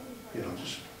all. You know,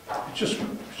 it's just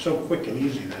so quick and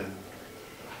easy that.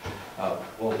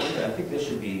 Well, I think this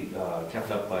should be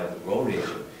kept up by the road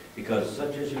agent, because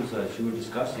such issues as you were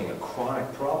discussing, a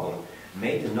chronic problem,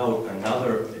 may denote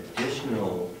another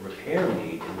additional repair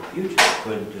need in the future. It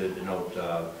could denote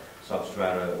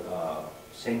substrata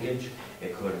sinkage.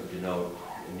 It could denote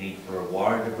a need for a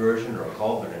water diversion or a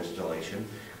culvert installation,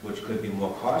 which could be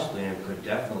more costly and could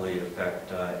definitely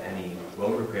affect any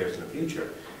road repairs in the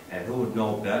future. And who would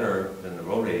know better than the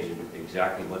road agent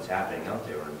exactly what's happening out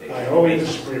there on a daily basis? I wholly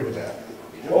disagree with that.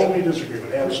 Wholly disagree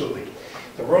with it, absolutely.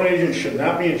 The road agent should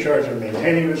not be in charge of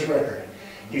maintaining this record.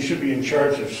 He should be in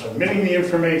charge of submitting the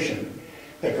information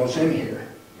that goes in here.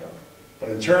 Yep. But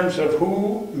in terms of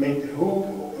who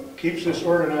keeps this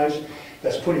organized,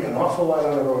 that's putting an awful lot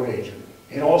on the road agent.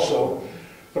 And also,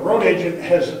 the road agent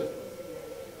has,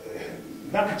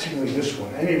 not particularly this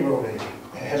one, any road agent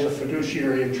has a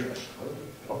fiduciary interest.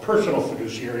 A personal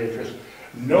fiduciary interest.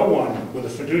 No one with a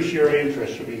fiduciary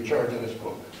interest should be in charge of this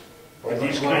book, or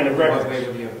these kind of records. What way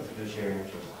would you have a fiduciary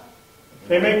interest?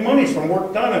 They make money from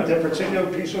work done on that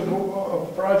particular piece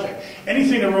of project.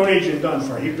 Anything the road agent done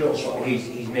for, he bills for.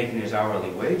 He's making his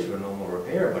hourly wage for normal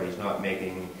repair, but he's not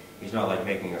like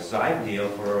making a side deal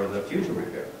for the future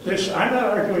repair. I'm not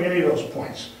arguing any of those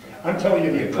points. I'm telling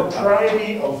you the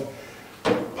propriety of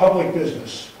public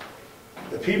business.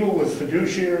 The people with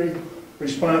fiduciary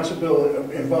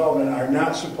responsibility involvement are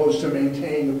not supposed to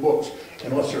maintain the books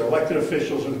unless they're elected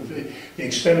officials, and the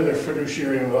extent of their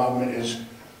fiduciary involvement is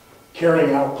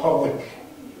carrying out public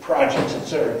projects, et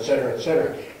cetera, et cetera, et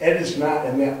cetera. Ed is not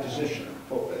in that position.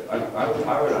 Well, I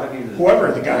would argue that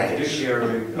Whoever the guy is,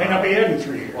 fiduciary may not be Ed in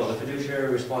 3 years. Well, the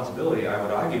fiduciary responsibility, I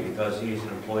would argue, because he's an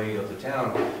employee of the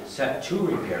town, set to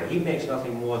repair. He makes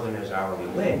nothing more than his hourly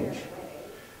wage.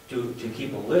 To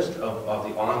keep a list of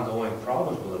the ongoing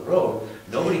problems with the road.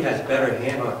 Nobody has better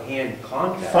hand-on-hand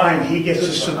contact. Fine, he gets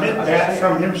to submit that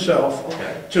from himself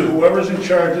to whoever's in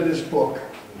charge of this book.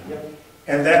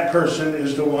 And that person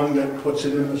is the one that puts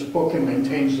it in this book and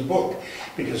maintains the book.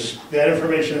 Because that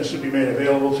information has to be made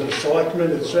available to the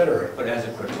selectmen, et cetera. But as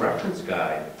a quick reference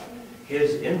guide,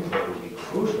 his input would be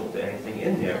crucial to anything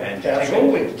in there. And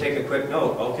Absolutely. To take a quick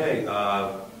note, okay,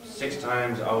 6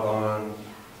 times out on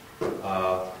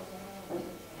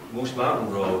Moose Mountain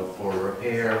Road for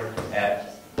repair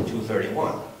at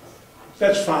 231.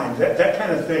 That's fine, that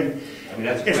kind of thing. I mean,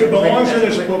 that's If it belongs in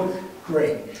this book,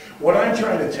 great. What I'm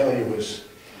trying to tell you is,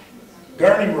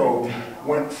 Garney Road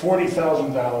went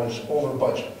 $40,000 over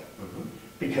budget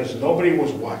because nobody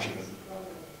was watching it,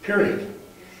 period.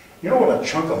 You know what a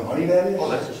chunk of money that is?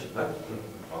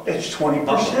 Oh, It's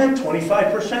 20%,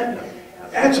 25%.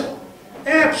 That's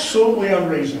absolutely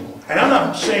unreasonable, And I'm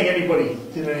not saying anybody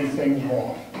did anything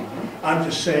wrong. I'm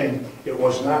just saying it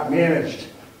was not managed,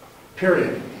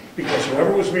 period. Because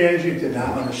whoever was managing did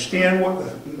not understand what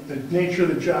the nature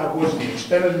of the job was, the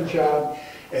extent of the job,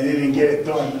 and they didn't get it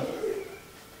done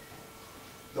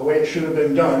the way it should have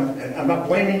been done. And I'm not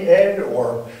blaming Ed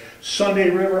or Sunday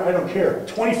River, I don't care.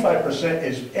 25%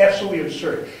 is absolutely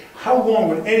absurd. How long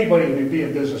would anybody be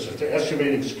in business if their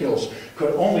estimating skills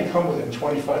could only come within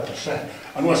 25%,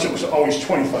 unless it was always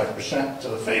 25% to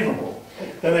the favorable?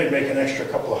 Then they'd make an extra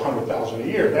couple of $100,000 a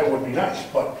year. That would be nice.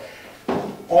 But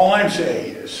all I'm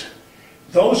saying is,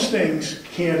 those things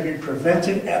can be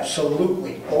prevented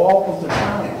absolutely all of the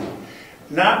time.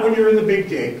 Not when you're in the big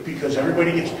dig, because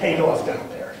everybody gets paid off down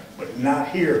there, but not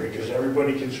here, because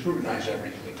everybody can scrutinize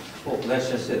everything. Well, that's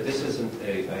just it. This isn't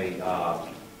an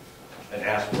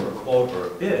ask for a quote or a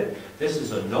bid. This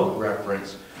is a note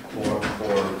reference for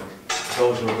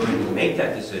those who are going to make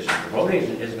that decision. The road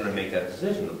agent isn't going to make that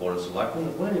decision. The Board of Selectmen,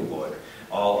 the Planning Board,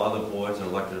 all other boards and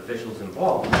elected officials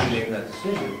involved will be making that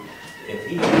decision. If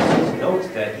he sees notes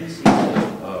that he sees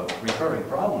a recurring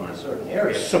problem in a certain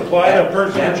area. Supply a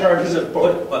person in charge of the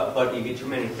book. But you get too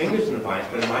many fingers in the pie.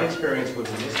 But in my experience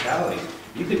with municipalities,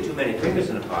 you get too many fingers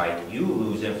in the pie, you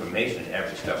lose information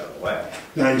every step of the way.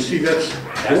 Now, you see, that's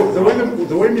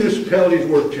the way municipalities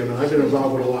work, Jim, and I've been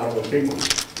involved with a lot of the big ones.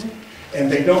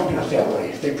 And they don't do it that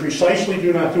way. They precisely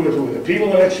do not do it the way. The people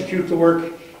that execute the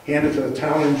work hand it to the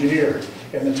town engineer.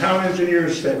 And the town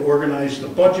engineers that organize the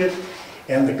budget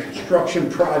and the construction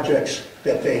projects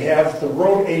that they have the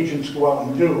road agents go out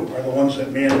and do are the ones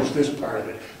that manage this part of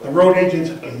it. The road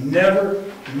agents never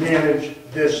manage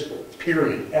this,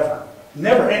 period, ever.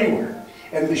 Never anywhere.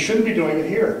 And they shouldn't be doing it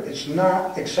here. It's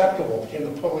not acceptable in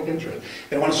the public interest.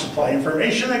 They want to supply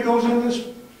information that goes into this?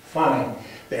 Fine.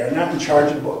 They are not in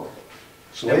charge of the book.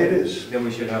 It's the way it is. Then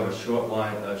we should have a short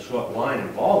line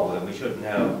involved with it. We shouldn't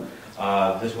have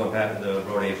this one pass the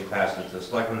road agent pass it to the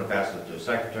selectman, or pass it to the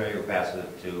secretary, or pass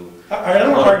it to. I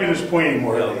don't argue this point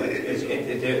anymore. No, there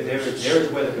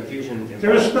is where the confusion.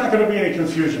 There is not going to be any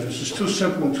confusion. This is too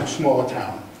simple and too small a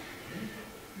town.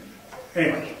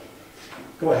 Anyway,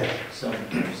 go ahead. So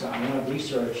I'm going to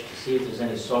research to see if there's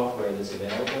any software that's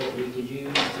available that we could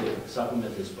use to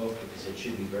supplement this book, because it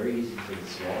should be very easy for the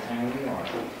small town we are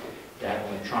to have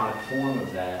an electronic form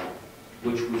of that,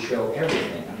 which would show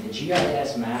everything. I mean, the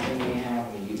GIS mapping we have,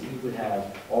 I mean, you would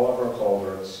have all of our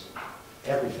culverts,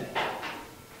 everything.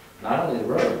 Not only the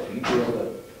roads, you'd be able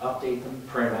to update them,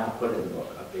 print them out, put it in the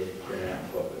book, update it, print it out in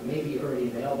the book. It may be already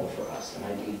available for us, and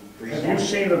I'd be Have you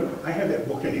seen them? I have that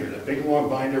book in here, that big long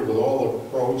binder with all the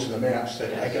roads and the maps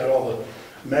that I got all the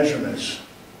measurements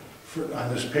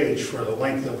on this page for the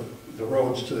length of the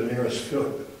roads to the nearest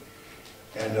foot.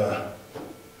 And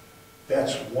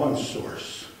that's one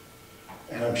source.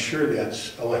 And I'm sure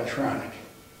that's electronic,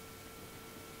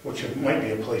 which it might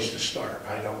be a place to start.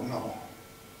 I don't know.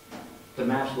 The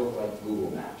maps look like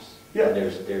Google Maps. Yeah. And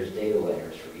there's data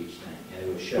layers for each thing, and it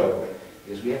would show,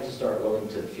 because we have to start looking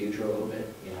to the future a little bit.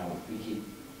 You know,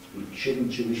 we should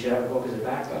have a book as a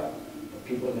backup, but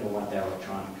people are going to want that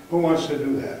electronic. Who wants to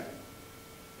do that?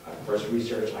 First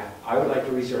research, I would like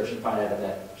to research and find out if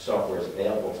that software is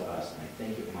available to us, and I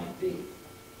think it might be.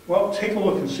 Well, take a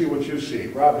look and see what you see.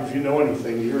 Rob, if you know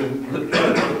anything,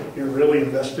 you're really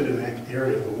invested in that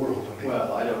area of the world. I mean,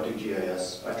 Well, I don't do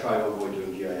GIS. I try to avoid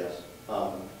doing GIS.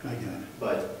 I get it.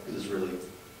 But this is really,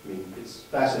 I mean, it's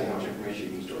fascinating how much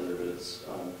information you can store there, but it's,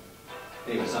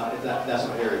 anyway, it's not, that's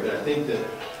not area. But I think that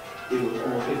it would,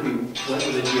 if we went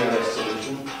with a GIS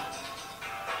solution,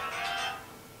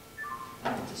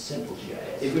 It's a simple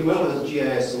GIS. if we went with a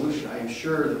GIS solution, I am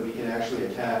sure that we can actually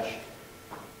attach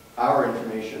our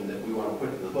information that we want to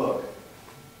put in the book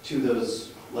to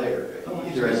those layers,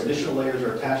 either as additional layers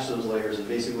or attach those layers, and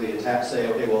basically attach, say,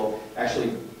 okay, well,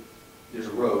 actually, there's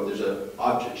a road, there's a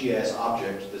object, GIS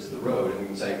object that's the road, and we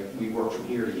can say, we work from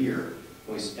here to here,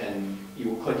 and you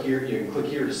will click here, you can click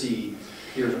here to see,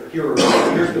 here's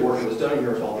the work that was done,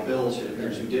 here's all the bills,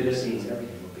 here's who did it,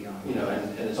 Everything will be on. you know,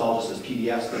 and it's all just as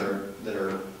PDFs that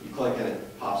are, you click and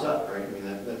it pops up, right? I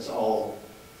mean, that's all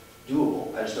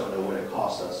doable. I just don't know what it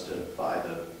costs us to buy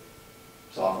the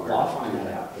software. Well, I'll find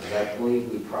that out, because I believe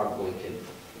we probably could.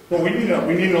 Well, we need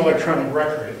an electronic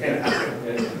record, and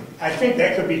I think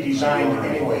that could be designed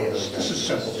anyway. This is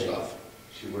simple stuff.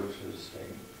 She works for the state.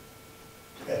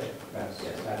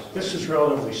 This is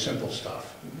relatively simple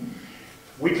stuff.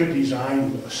 We could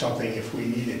design something if we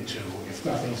needed to, if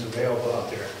nothing's available out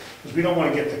there, because we don't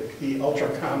want to get the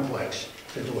ultra complex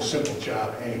to do a simple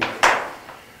job anyway.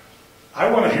 I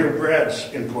want to hear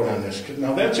Brad's input on this.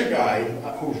 Now, that's a guy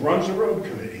who runs a road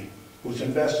committee, who's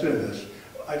invested in this.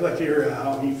 I'd like to hear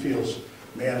how he feels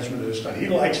management of this done. He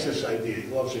likes this idea, he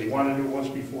loves it, he wanted to do it once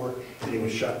before, and he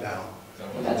was shut down.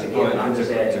 That's a given, I'm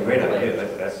just It's a adding. great idea,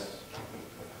 but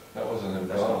That wasn't him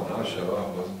calling, I'll show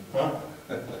up, wasn't it? Huh?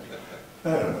 I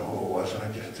don't know who it was,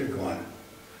 I just took one.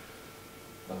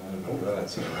 I don't know,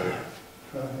 that's all right.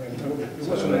 It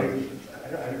wasn't, I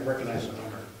didn't recognize the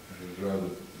number.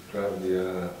 You drive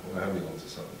the ambulance or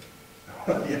something.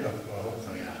 Yeah, well,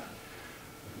 yeah.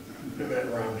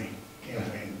 That Romney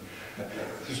campaign,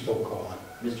 just don't call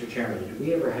it. Mr. Chairman, did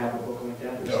we ever have a book like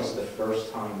that, or No. is this the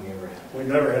first time we ever had? We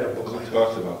never had a book We like that.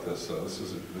 talked about this, this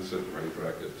is a great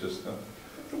record,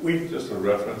 We've just a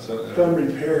reference. done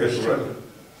repairs. It's perfect.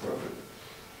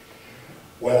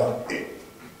 Well,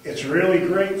 it's really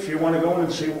great if you want to go in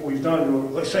and see what we've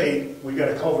done. Let's say we got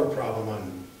a culvert problem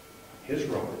on his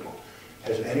road.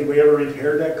 Has anybody ever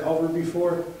repaired that culvert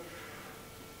before?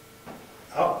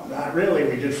 Oh, not really.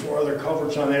 We did 4 other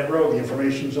culverts on that road. The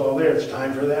information's all there. It's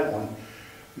time for that one.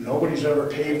 Nobody's ever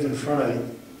paved in front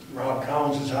of Rob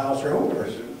Collins' house or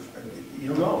whoever's.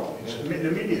 You know, it's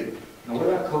immediate. Now, what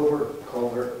about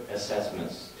culvert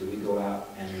assessments? Do we go out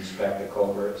and inspect the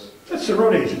culverts? That's the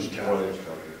road agent's job.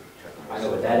 I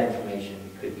know, but that information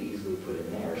could be easily put in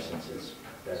there since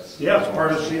that's. Yeah, it's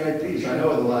part of CIP. I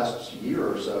know in the last year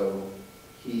or so,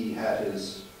 he had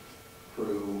his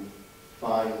crew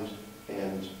find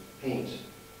and paint,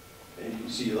 and you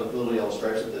see the little yellow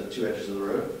stripes at the 2 edges of the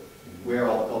road, where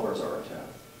all the culverts are in town.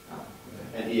 Oh,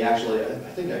 okay. And he actually,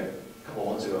 I think a couple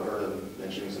months ago, heard him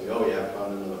mentioning something, oh yeah, I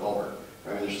found another culvert.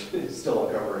 I mean, there's still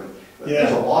uncovering. But Yeah.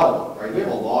 There's a lot of them, right? We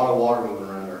have a lot of water moving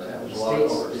around our town. There's a lot of The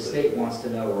culverts. state wants to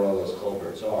know where all those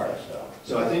culverts are, so.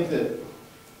 So I think that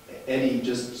Eddie,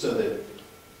 just so that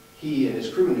he and his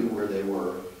crew knew where they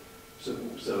were,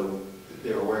 so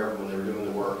they were aware of when they were doing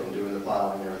the work and doing the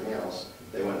plowing and everything else,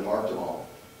 they went and marked them all.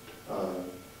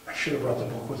 I should have brought the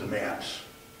book with the maps.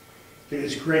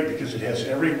 It's great because it has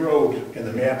every road and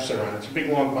the maps are on it. It's a big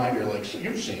long binder, like, so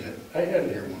you've seen it. I had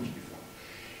it here once before.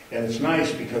 And it's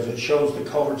nice because it shows the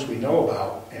culverts we know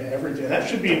about and everything. That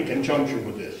should be in conjunction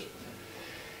with this.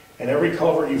 And every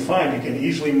culvert you find, you can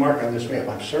easily mark on this map.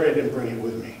 I'm sorry I didn't bring it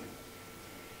with me.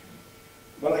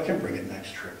 But I can bring it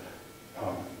next trip,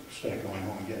 instead of going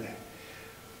home and getting it.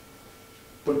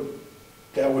 But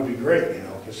that would be great, you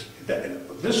know, because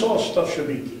this all stuff should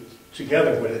be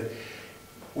together with it.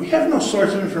 We have no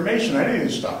source of information on any of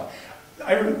this stuff.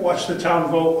 I watched the town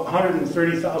vote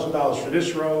 $130,000 for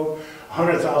this road,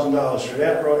 $100,000 for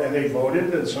that road, and they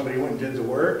voted, and somebody went and did the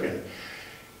work, and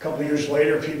a couple of years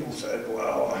later, people said,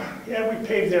 well, yeah, we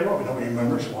paved that road, but nobody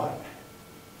remembers what.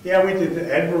 Yeah, we did,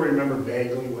 Ed will remember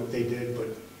vaguely what they did, but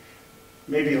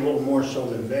maybe a little more so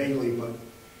than vaguely, but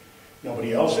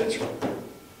nobody else did.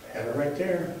 Have it right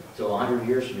there. So 100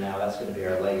 years from now, that's going to be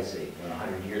our legacy. When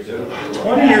 100 years ago.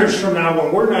 20 years from now,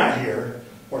 when we're not here,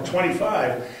 or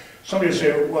 25, somebody will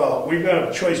say, well, we've got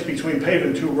a choice between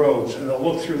paving 2 roads, and they'll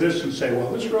look through this and say, well,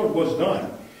 this road was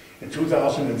done in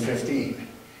 2015,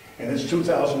 and it's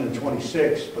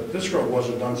 2026, but this road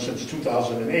wasn't done since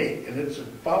 2008, and it's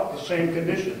about the same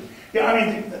condition. Yeah, I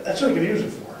mean, that's what you can use it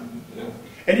for. Yeah.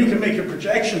 And you can make your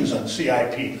projections on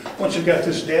CIP. Once you've got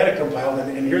this data compiled,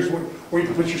 and here's where you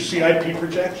can put your CIP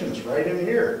projections, right in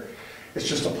here. It's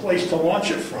just a place to launch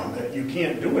it from. That you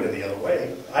can't do it any other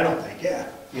way. I don't think, yeah.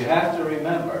 You have to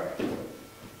remember,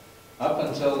 up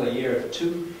until the year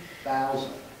 2000,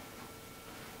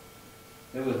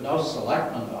 there was no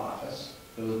selectman's office,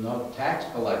 there was no tax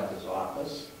collector's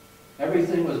office.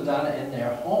 Everything was done in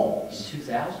their homes. In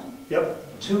 2000?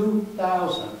 Yep.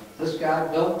 2000. This guy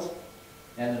built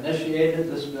and initiated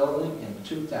this building in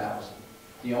 2000.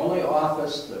 The only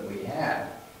office that we had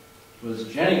was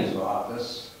Jenny's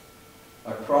office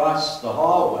across the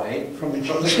hallway From the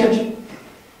kitchen.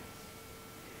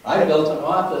 I built an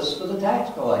office for the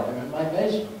tax collector in my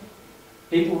basement.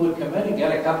 People would come in and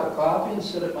get a cup of coffee and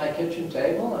sit at my kitchen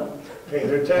table and Pay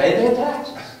their pay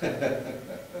tax. their taxes.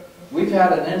 We've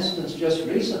had an instance just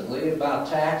recently about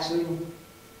taxing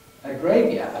a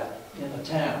graveyard in a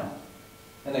town.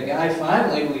 And the guy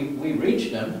finally, we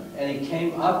reached him, and he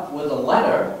came up with a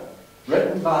letter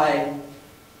written by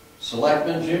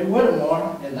Selectman Jim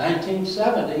Whittemore in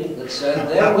 1970 that said,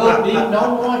 there will be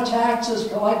no more taxes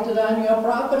collected on your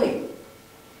property.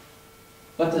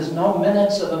 But there's no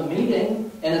minutes of a meeting,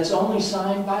 and it's only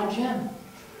signed by Jim.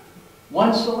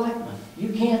 One selectman.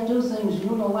 You can't do things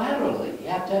unilaterally. You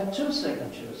have to have 2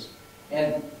 signatures.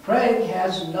 And Craig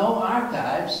has no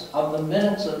archives of the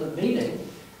minutes of the meeting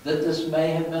that this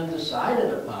may have been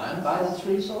decided upon by the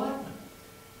 3 selectmen.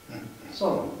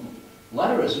 So,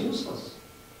 letter is useless.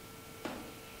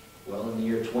 Well, in the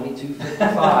year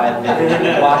 2255, they're going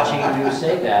to be watching you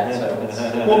say that, so it's...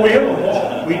 Well, we have a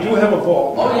vault. We do have a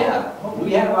vault. Oh, yeah, well,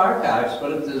 we have archives,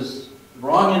 but if there's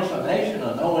wrong information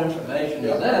or no information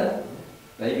is in,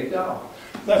 there you go.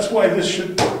 That's why this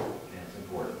should, That's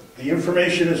important. the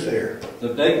information is there. The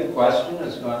big question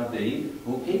is going to be,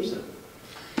 who keeps it?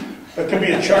 It could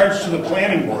be a charge to the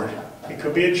planning board. It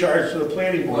could be a charge to the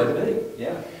planning Would board. be,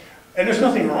 yeah. And there's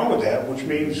nothing wrong with that, which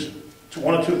means it's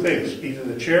one of two things. Either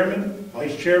the chairman,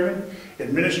 vice chairman,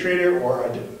 administrator, or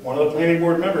one of the planning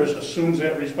board members assumes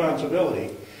that responsibility.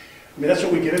 I mean, that's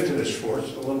what we get into this for.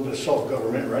 It's a little bit of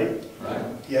self-government, right? Right.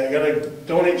 Yeah, you gotta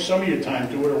donate some of your time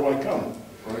to it or why come?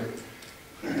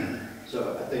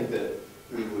 So I think that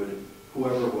we would,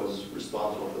 whoever was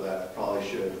responsible for that probably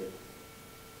should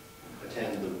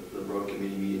attend the road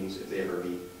committee meetings if they ever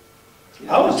meet. You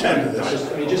know, I'll attend to this.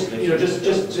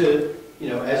 Just to,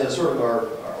 as a sort of our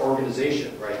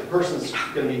organization, right? The person's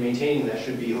gonna be maintaining that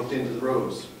should be hooked into the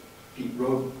road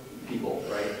people,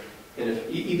 right? And if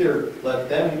either let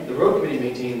them, the road committee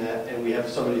maintain that, and we have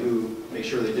somebody who makes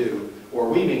sure they do, or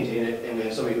we maintain it, and we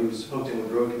have somebody who's hooked in with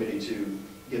the road committee to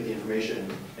get the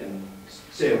information and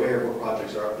stay aware of what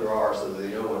projects there are so that they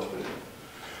know what to put in.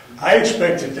 I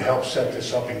expected to help set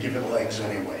this up and give it legs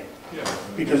anyway. Yeah.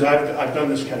 Because I've done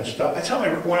this kind of stuff. That's how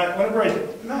whenever I,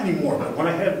 not anymore, but when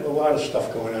I had a lot of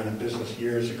stuff going on in business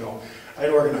years ago, I'd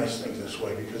organize things this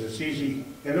way because it's easy,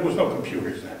 and there was no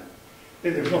computers then.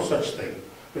 There was no such thing.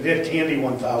 But they had Tandy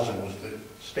 1000 was the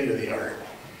state of the art,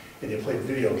 and you played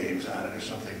video games on it or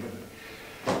something.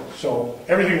 But, so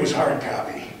everything was hard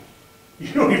copy.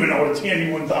 You don't even know what a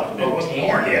Tandy 1000 is. It wasn't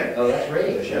born yet. Oh, that's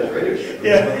radio show. Radio show.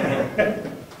 Yeah.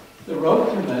 The road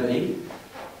committee,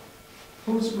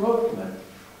 who's the road committee?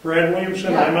 Brad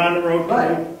Williamson, Yeah. I'm on the road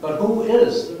committee. Right, but who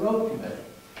is the road committee?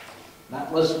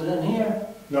 Not listed in here.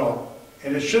 No,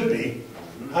 and it should be.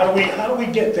 How do we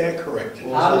get that corrected?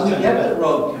 How do we get the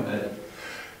road committee?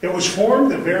 It was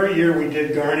formed the very year we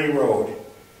did Garney Road,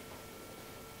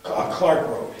 Clark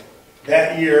Road.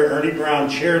 That year, Ernie Brown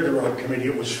chaired the road committee.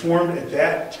 It was formed at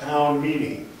that town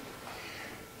meeting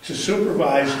to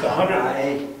supervise the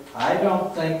 100. I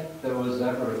don't think there was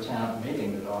ever a town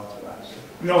meeting that authorized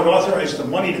it. No, it authorized the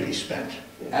money to be spent. I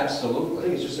think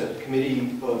Absolutely. it's just a committee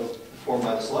formed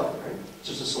by the selectmen, right? It's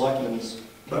just a selectmen's.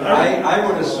 But I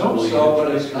would assume so,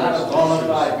 but it's not a bona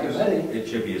fide committee, It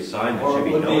should be assigned, it or should it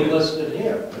be would be noted. listed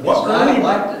here. It's What not Ernie-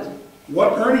 elected.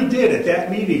 What Ernie did at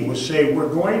that meeting was say, we're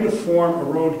going to form a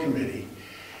road committee,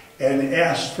 and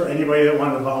asked for anybody that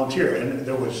wanted to volunteer.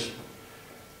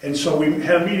 And so we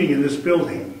had a meeting in this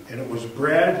building, and it was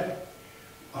Brad,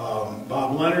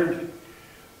 Bob Leonard,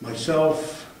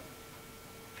 myself.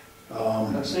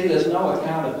 But see, there's no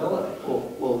accountability.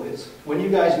 Well, it's, when you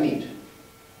guys meet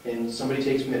and somebody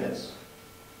takes minutes,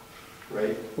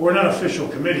 right? We're not an official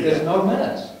committee There's yet. no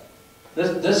minutes.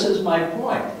 This is my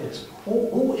point. It's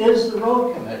who is the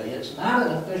road committee? It's not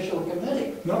an official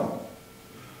committee. No.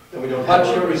 Then we don't have.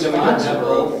 But you're then we don't have a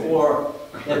road responsible committee. for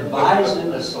advising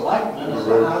the selectmen as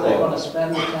to how they're going to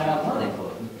spend the town money.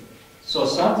 So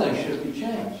something should be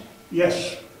changed.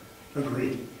 Yes,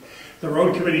 agreed. The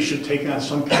road committee should take on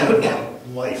some kind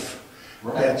of life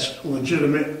that's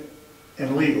legitimate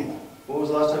and legal. What was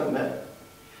the last time it met?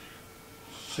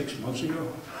 6 months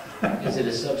ago. Is it a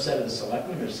subset of the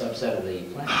selectmen or a subset of the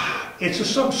planning? It's a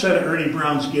subset of Ernie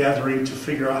Brown's gathering to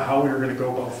figure out how we were going to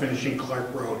go about finishing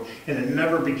Clark Road, and it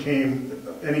never became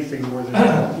anything more than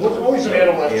that. It was always an The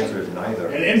adolescent, answer is neither.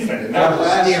 an infant. It Now, never-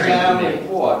 last steering town committee.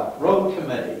 report, road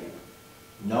committee,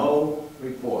 no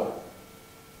report.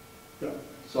 Yeah.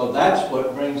 So that's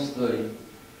what brings the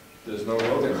There's no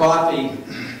road. coffee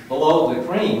below the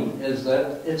cream, is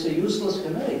that it's a useless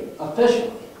committee,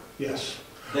 officially. Yes.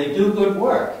 They do good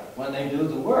work when they do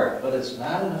the work, but it's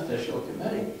not an official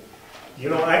committee. You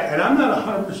know, and I'm not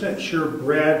 100% sure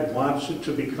Brad wants it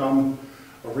to become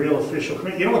a real official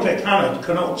committee. You know what that kind of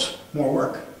connotes? More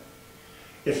work.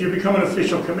 If you become an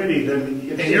official committee, then,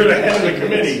 and you're the head of the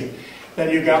committee, then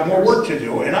you've got more work to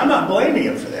do. And I'm not blaming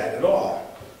him for that at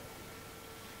all.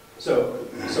 So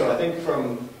I think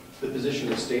from the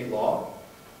position of state law,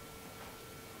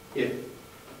 if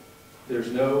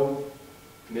there's no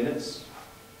minutes,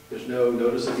 there's no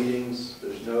notice of meetings,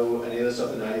 there's no any of the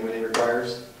stuff that 91A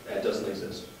requires, that doesn't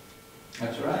exist.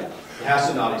 That's right. It has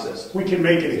to not exist. We can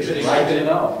make it If it exist. Right to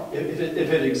know. If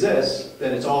it exists,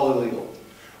 then it's all illegal.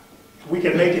 We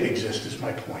can make it exist, is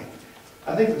my point.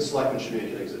 I think the selectmen should make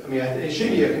it exist. I mean, it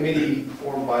should be a committee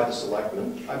formed by the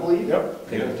selectmen, I believe. Yep.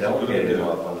 They can delegate it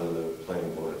off under the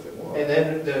planning board if they want.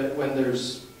 And then when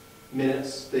there's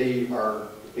minutes, they are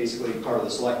basically part of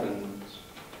the selectmen's,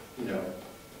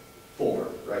 folder,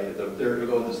 right? They're going to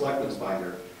go in the selectmen's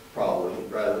binder, probably,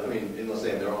 rather, I mean, unless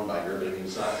they have their own binder, but I mean,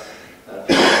 it's not.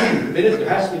 Minutes, there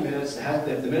has to be minutes,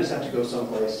 the minutes have to go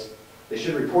someplace. They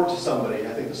should report to somebody,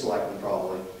 I think the selectmen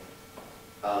probably.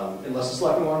 Unless the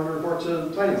selectmen wanted to report to the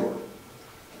planning board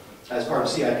as part of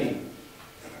CIP.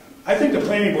 I think the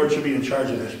planning board should be in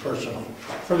charge of this personally,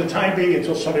 for the time being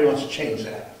until somebody wants to change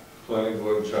that. Planning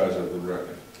board in charge of the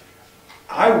record.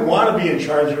 I want to be in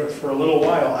charge of it for a little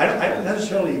while. I don't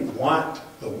necessarily want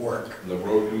the work. The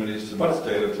road committee's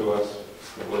stated to us,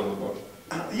 the will of the book.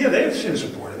 Yeah, they've in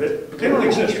support of it, but they don't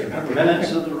exist, remember?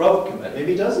 Minutes of the road committee.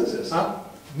 Maybe it does exist. Huh?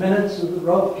 Minutes of the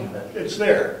road committee. It's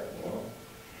there.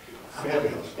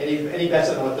 Fabulous. Any bets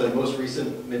on what the most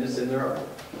recent minutes in there are?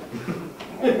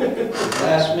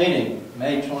 Last meeting,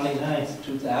 May 29th,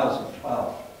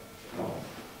 2012.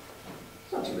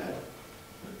 It's not too bad.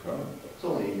 It's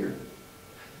only a year.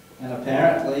 And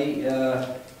apparently,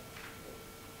 the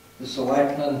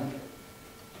selectmen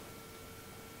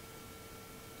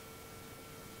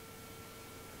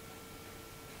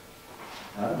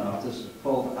I don't know if this is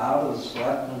pulled out of the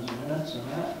selectmen's minutes or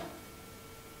not.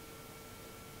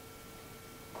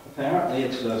 Apparently,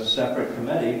 it's a separate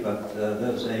committee, but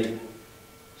there's a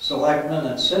selectman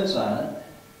that sits on it.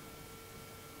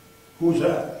 Who's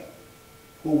that?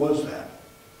 Who was that?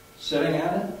 Sitting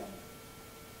on it?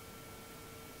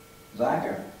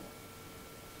 Zacher.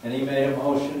 And he made a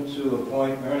motion to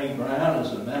appoint Ernie Brown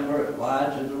as a member at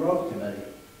large of the road committee.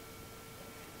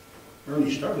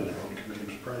 Ernie started the road committee.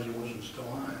 I'm surprised he wasn't still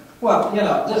on it. Well, you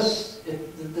know,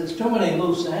 there's too many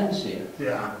loose ends here.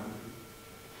 Yeah.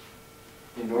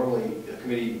 And normally, a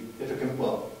committee, if it can,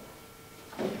 well,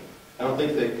 I don't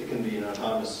think that it can be an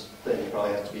autonomous thing. It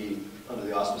probably has to be under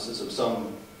the auspices of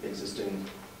some existing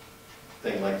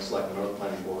thing like the selectmen or the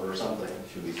planning board or something.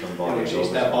 Should be some In body. which case,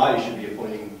 that body should be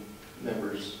appointing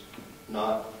members,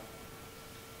 not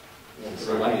the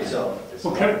road committee itself.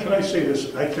 Well, can I say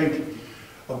this? I think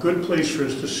a good place for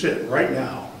us to sit right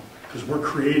now, because we're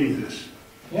creating this.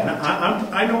 And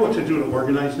I know what to do to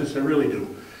organize this, I really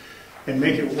do, and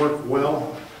make it work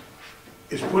well,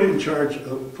 is put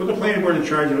the planning board in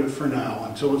charge of it for now,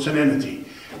 until it's an entity.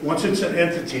 Once it's an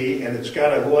entity and it's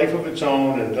got a life of its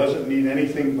own and doesn't need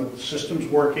anything but the system's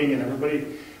working and everybody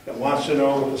that wants to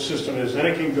know what the system is, then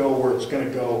it can go where it's going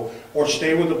to go, or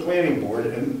stay with the planning board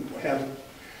and have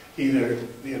either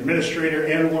the administrator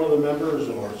and one of the members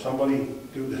or somebody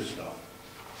do this stuff.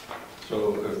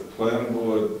 So if the planning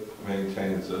board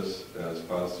maintains this as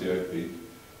part of CIP,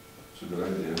 it's a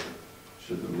good idea.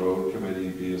 Should the road committee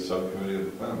be a subcommittee of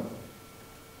the planning board?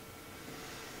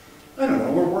 I don't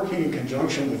know, we're working in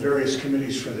conjunction with various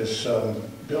committees for this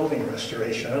building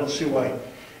restoration. I don't see why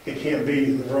it can't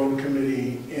be the road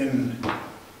committee in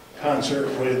concert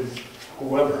with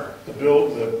whoever, the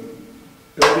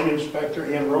building inspector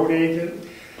and road agent,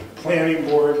 planning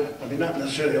board. I mean, not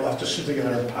necessarily they'll have to sit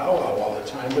together and powwow all the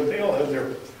time, but they all have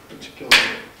their particular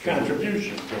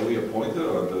contribution. Can we appoint it,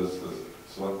 or does the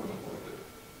selectmen appoint it?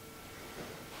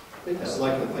 I think the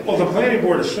selectmen. Well, the planning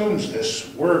board assumes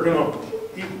this. We're going to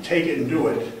take it and do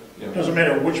it. It doesn't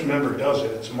matter which member does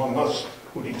it. It's among us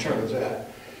who determines that.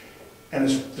 And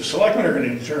the selectmen are going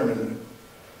to determine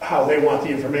how they want the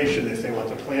information, if they want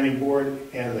the planning board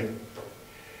and the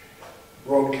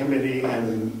road committee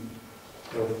and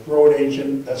the road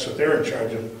agent. That's what they're in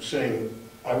charge of, saying,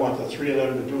 I want the three of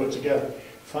them to do it together.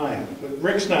 Fine. But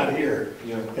Rick's not here,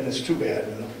 and it's too bad,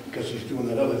 because he's doing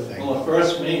that other thing. Well, the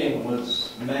first meeting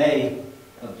was May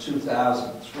of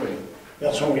 2003.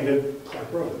 That's when we did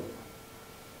Clark Road,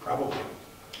 probably.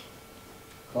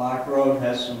 Clark Road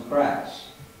has some cracks.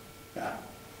 Yeah.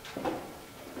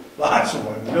 Lots of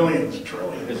them, millions,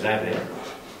 trillions. Is that it?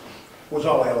 Was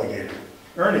all alligator.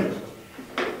 Ernie,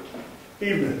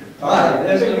 evening. Hi,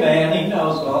 there's the man, he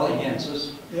knows all the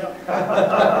answers. Yeah.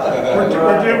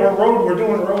 We're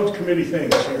doing roads committee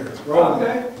things here.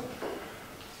 Okay.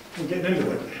 We're getting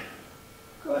into it.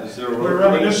 Good. Is there a We're road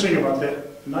committee? reminiscing about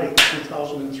that night,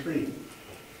 2003.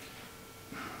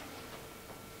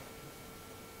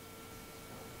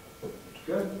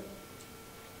 Good.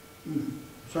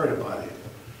 Sorry to bother you.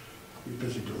 You're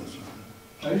busy doing something.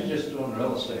 I was just doing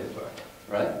real estate work,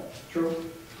 right? True.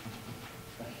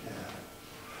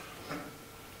 Yeah.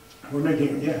 We're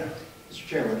making, yeah. Mr.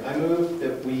 Chairman, I move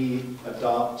that we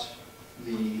adopt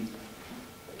the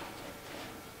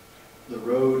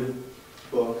road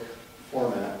book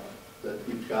format that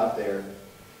we've got there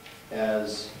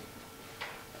as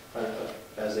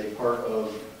a part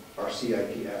of our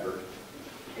CIP effort,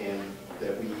 and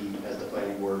that we, as the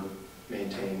planning board,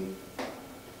 maintain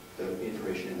the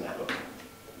information in that book.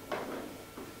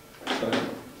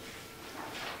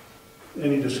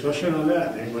 Any discussion on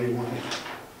that? Anybody want to?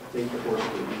 I think the horse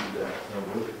would be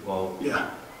that. Well,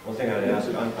 Yeah. one thing I'd ask,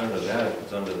 under that, if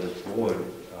it's under this board,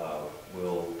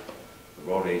 will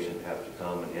the road agent have to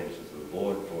come and answer to the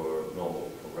board for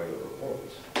normal, for regular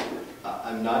reports?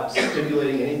 I'm not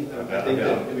stipulating anything. I think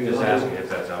that, I mean, Just asking if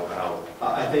that's how.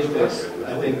 I think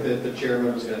that the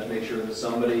chairman was gonna have to make sure that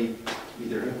somebody,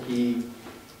 either he,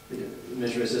 the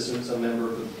administrative assistant, some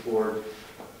member of the board,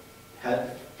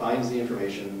 finds the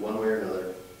information one way or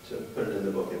another to put it in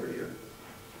the book every year.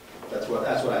 That's what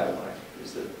I have in mind,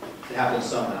 is that it happens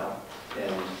somehow,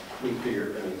 and we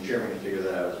figure, I mean, the chairman can figure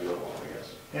that out as we go along, I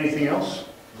guess. Anything else?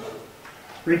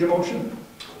 Read the motion,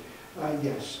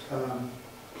 Yes.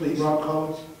 please. Rob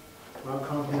Collins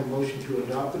made a motion to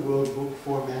adopt the road book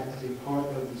format as a part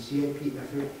of the CIP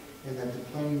effort and that the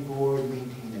planning board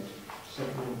maintain it.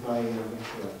 Seconded by Rich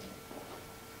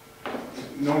Rod.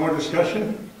 No more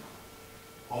discussion?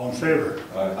 All in favor?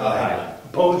 Aye.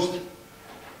 Opposed?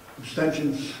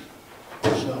 Abstentions?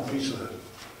 It's not piece of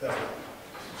effort.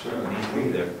 Chairman, Me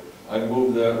either. I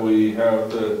move that we have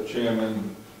the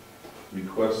chairman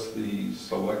request the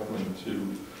selectmen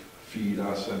to feed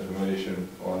us information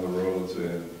on the roads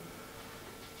and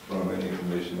from any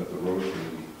information that the road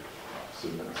committee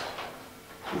submits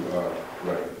to our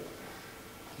record.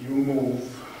 You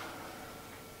move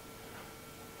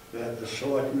that the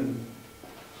selectmen,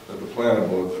 That the planning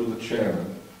board, through the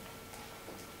chairman,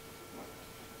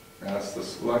 ask the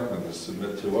selectmen to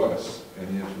submit to us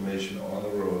any information on the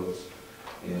roads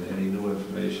and any new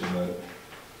information that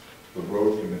the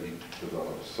road committee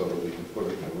develops, so that we can put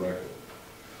it in the record.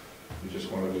 We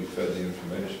just want to be fed the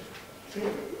information.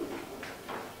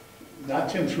 not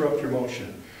to interrupt your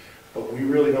motion, but we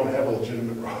really don't have a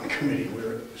legitimate road committee.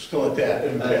 We're still at that.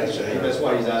 I think that's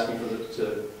why he's asking for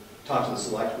to talk to the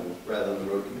selectmen rather than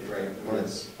the road committee, right? I mean,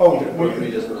 it's, Oh, the road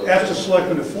committee doesn't really. ask the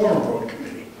selectmen to form a road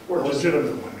committee, a Or just,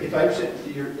 legitimate one. if I understand,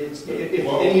 if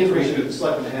any information that the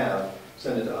selectmen have,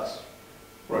 send it to us.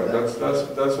 Right, that's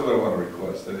what I want to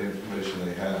request, any information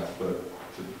they have, but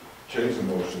to change the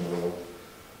motion a little,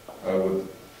 I would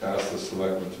ask the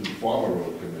selectmen to form a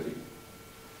road committee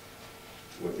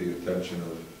with the intention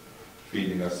of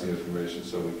feeding us the information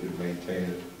so we can maintain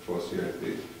it for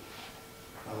CIP.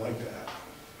 I like that.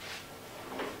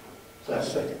 So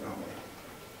Second.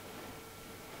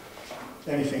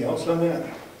 Anything else on that?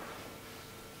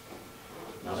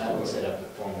 Now, that would set up the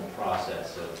formal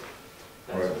process of,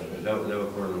 that's what we need. That would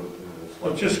according to the.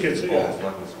 It just gets- All yeah.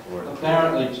 selectmen support.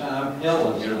 Apparently Tom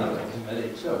Hill is on the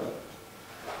committee too.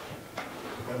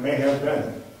 It may have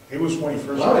been. He was when he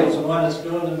first. Well, he's the one that's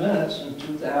doing the minutes in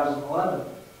 2011.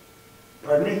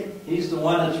 Pardon me? He's the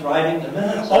one that's writing the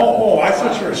minutes. Oh, I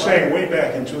thought you were saying way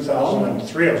back in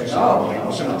 2003. I was just No, he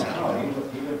wasn't in no, town.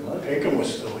 he didn't live. Bacon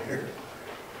was still here.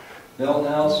 Bill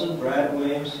Nelson, Brad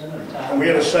Williamson, and Tom. And we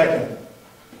had a second.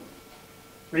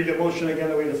 Read the motion again,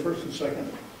 that we had a first and second.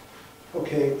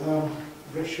 Okay,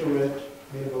 Rich Charette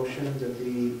made a motion that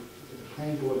the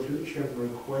planning board through the chairman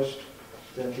request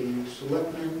that the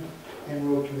selectmen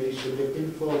and road committee submit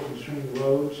info concerning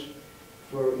roads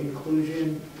for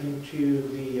inclusion into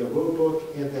the road book,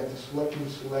 and that the selectmen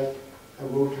select a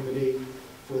road committee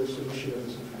for the submission of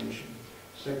this information.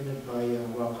 Seconded by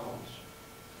Rob Collins.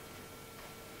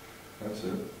 That's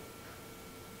it.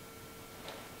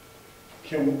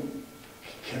 Can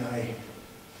I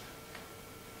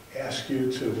ask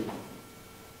you to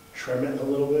trim it a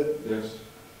little bit? Yes,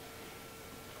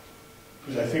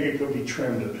 Because I think it could be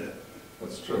trimmed a bit.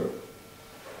 that's true.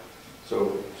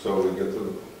 So we get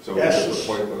to, the Yes.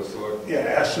 point by the selectmen? Yeah,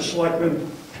 ask the selectmen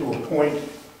to appoint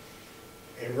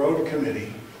a road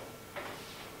committee.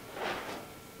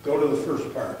 Go to the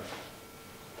first part.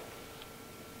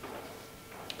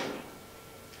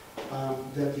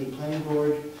 That the planning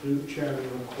board through the chairman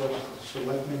request the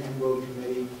selectmen and road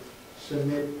committee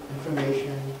submit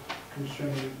information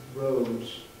concerning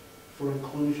roads for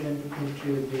inclusion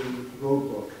into the road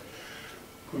book.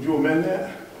 Could you amend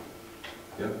that?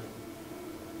 Yeah,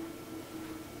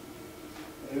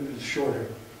 It's shorter.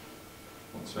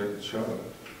 let's make it short.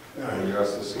 All right. We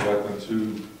ask the selectmen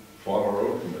to form a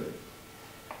road committee.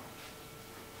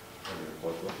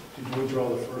 Did you withdraw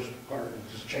the first part and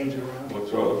just change it around?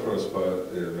 Withdraw the first part,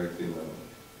 and make the amendment.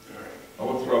 All right.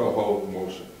 I'll withdraw the whole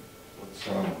motion. Let's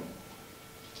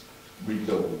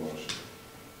rebuild the motion.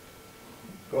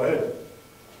 Go ahead.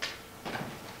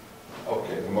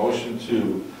 Okay, the motion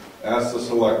to ask the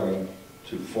selectmen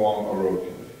to form a road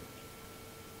committee.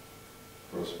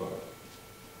 First part.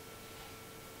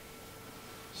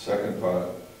 Second part,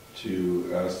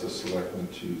 to ask the selectmen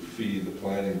to feed the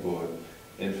planning board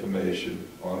information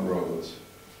on roads,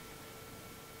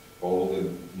 old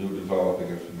and new developing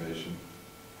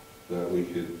that we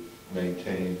could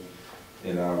maintain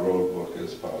in our road book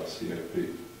as part of CIP.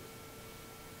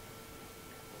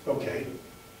 Okay.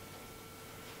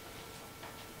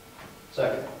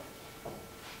 Second.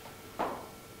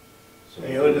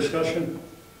 Any other discussion?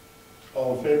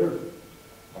 All in favor?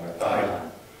 Aye.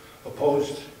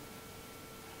 Opposed?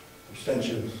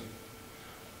 Abstentions?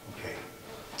 Okay.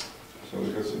 So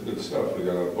we got some good stuff, we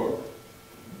got our book,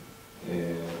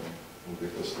 and we'll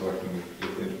get the selectmen,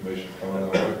 get the information coming our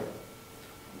way.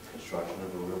 Construction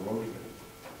of a railroad.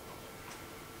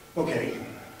 Okay,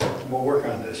 we'll work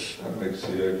on this. That makes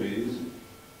CIP easy.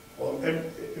 Well,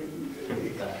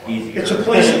 Easier. it's a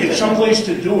place, it's some place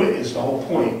to do it is the whole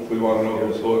point. If we want to know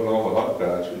who's holding all the hot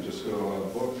patch, we just go on the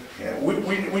book. Yeah,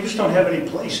 we just don't have any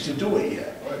place to do it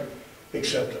yet, Right.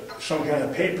 except some kind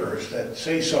of papers that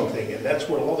say something, and that's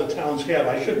what all the towns have.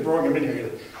 I should have brought them in here,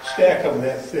 a stack of them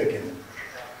that thick, and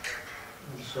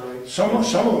I'm sorry. some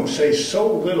of them say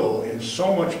so little in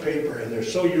so much paper, and they're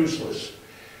so useless,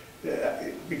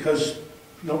 because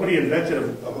nobody invented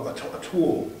a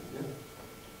tool.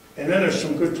 And then there's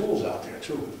some good tools out there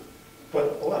too,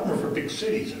 but a lot more for big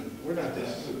cities, and we're not This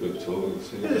this. is a good tool.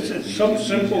 It's so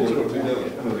simple to put the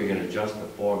together. I mean, we can adjust the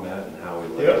format and how we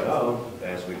lay it Yeah. out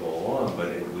as we go along, but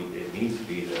it needs to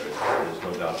be there, there's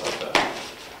no doubt about that.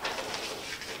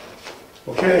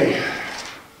 Okay,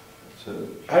 That's it.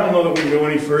 I don't know that we can go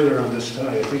any further on this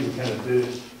tonight, I think we kind of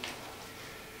did.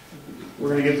 We're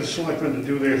gonna get the selectmen to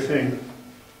do their thing.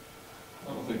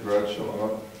 I don't think Brad's showing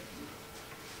up.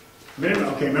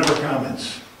 Okay, member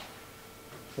comments.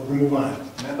 We're gonna move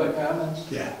on. Member comments?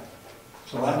 Yeah.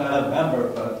 So I'm not a member,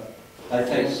 but I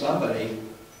think somebody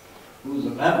who's a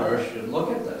member should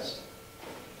look at this.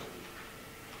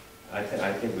 I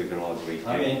think we can all agree.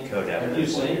 I mean, code have you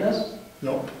seen this?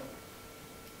 No.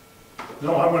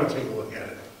 No, I wanna take a look at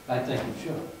it. I think you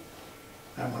should.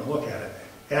 I wanna look at it.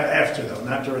 After though,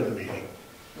 not during the meeting.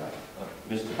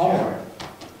 Mr. Chair, Homework.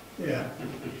 Yeah.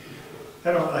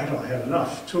 I don't have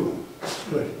enough, too.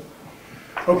 Good.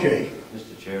 Okay,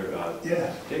 Mr. Chair,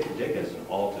 yeah. Dick is an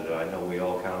alternate. I know we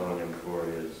all count on him for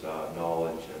his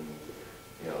knowledge and,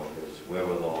 you know, his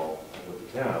wherewithal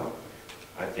with the town.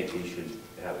 I think he should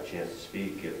have a chance to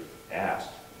speak if asked.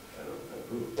 I don't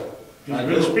approve. He's I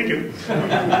been do. speaking.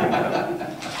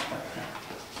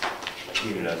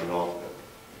 Even as an alternate.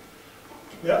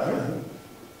 Yeah.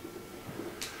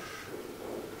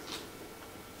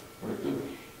 Very good.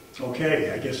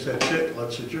 Okay, I guess that's it.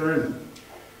 Let's adjourn.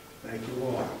 Thank you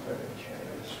all.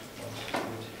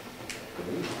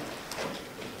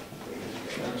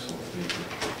 Excellent. Thank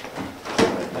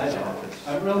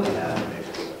you. I really have.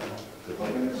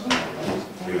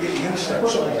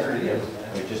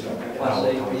 We just Plus,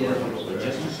 they- we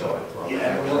just saw it.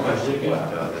 Yeah. That's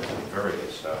very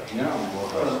good stuff. I know.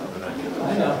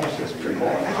 I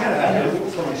got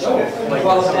it for myself.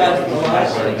 Well, that's the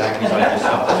last thing. Back beside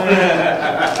yourself.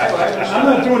 I'm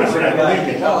not doing it for that,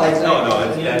 believe me. Well, I think- No,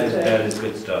 that is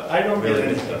good stuff. I don't get Really good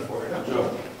anything stuff. for it.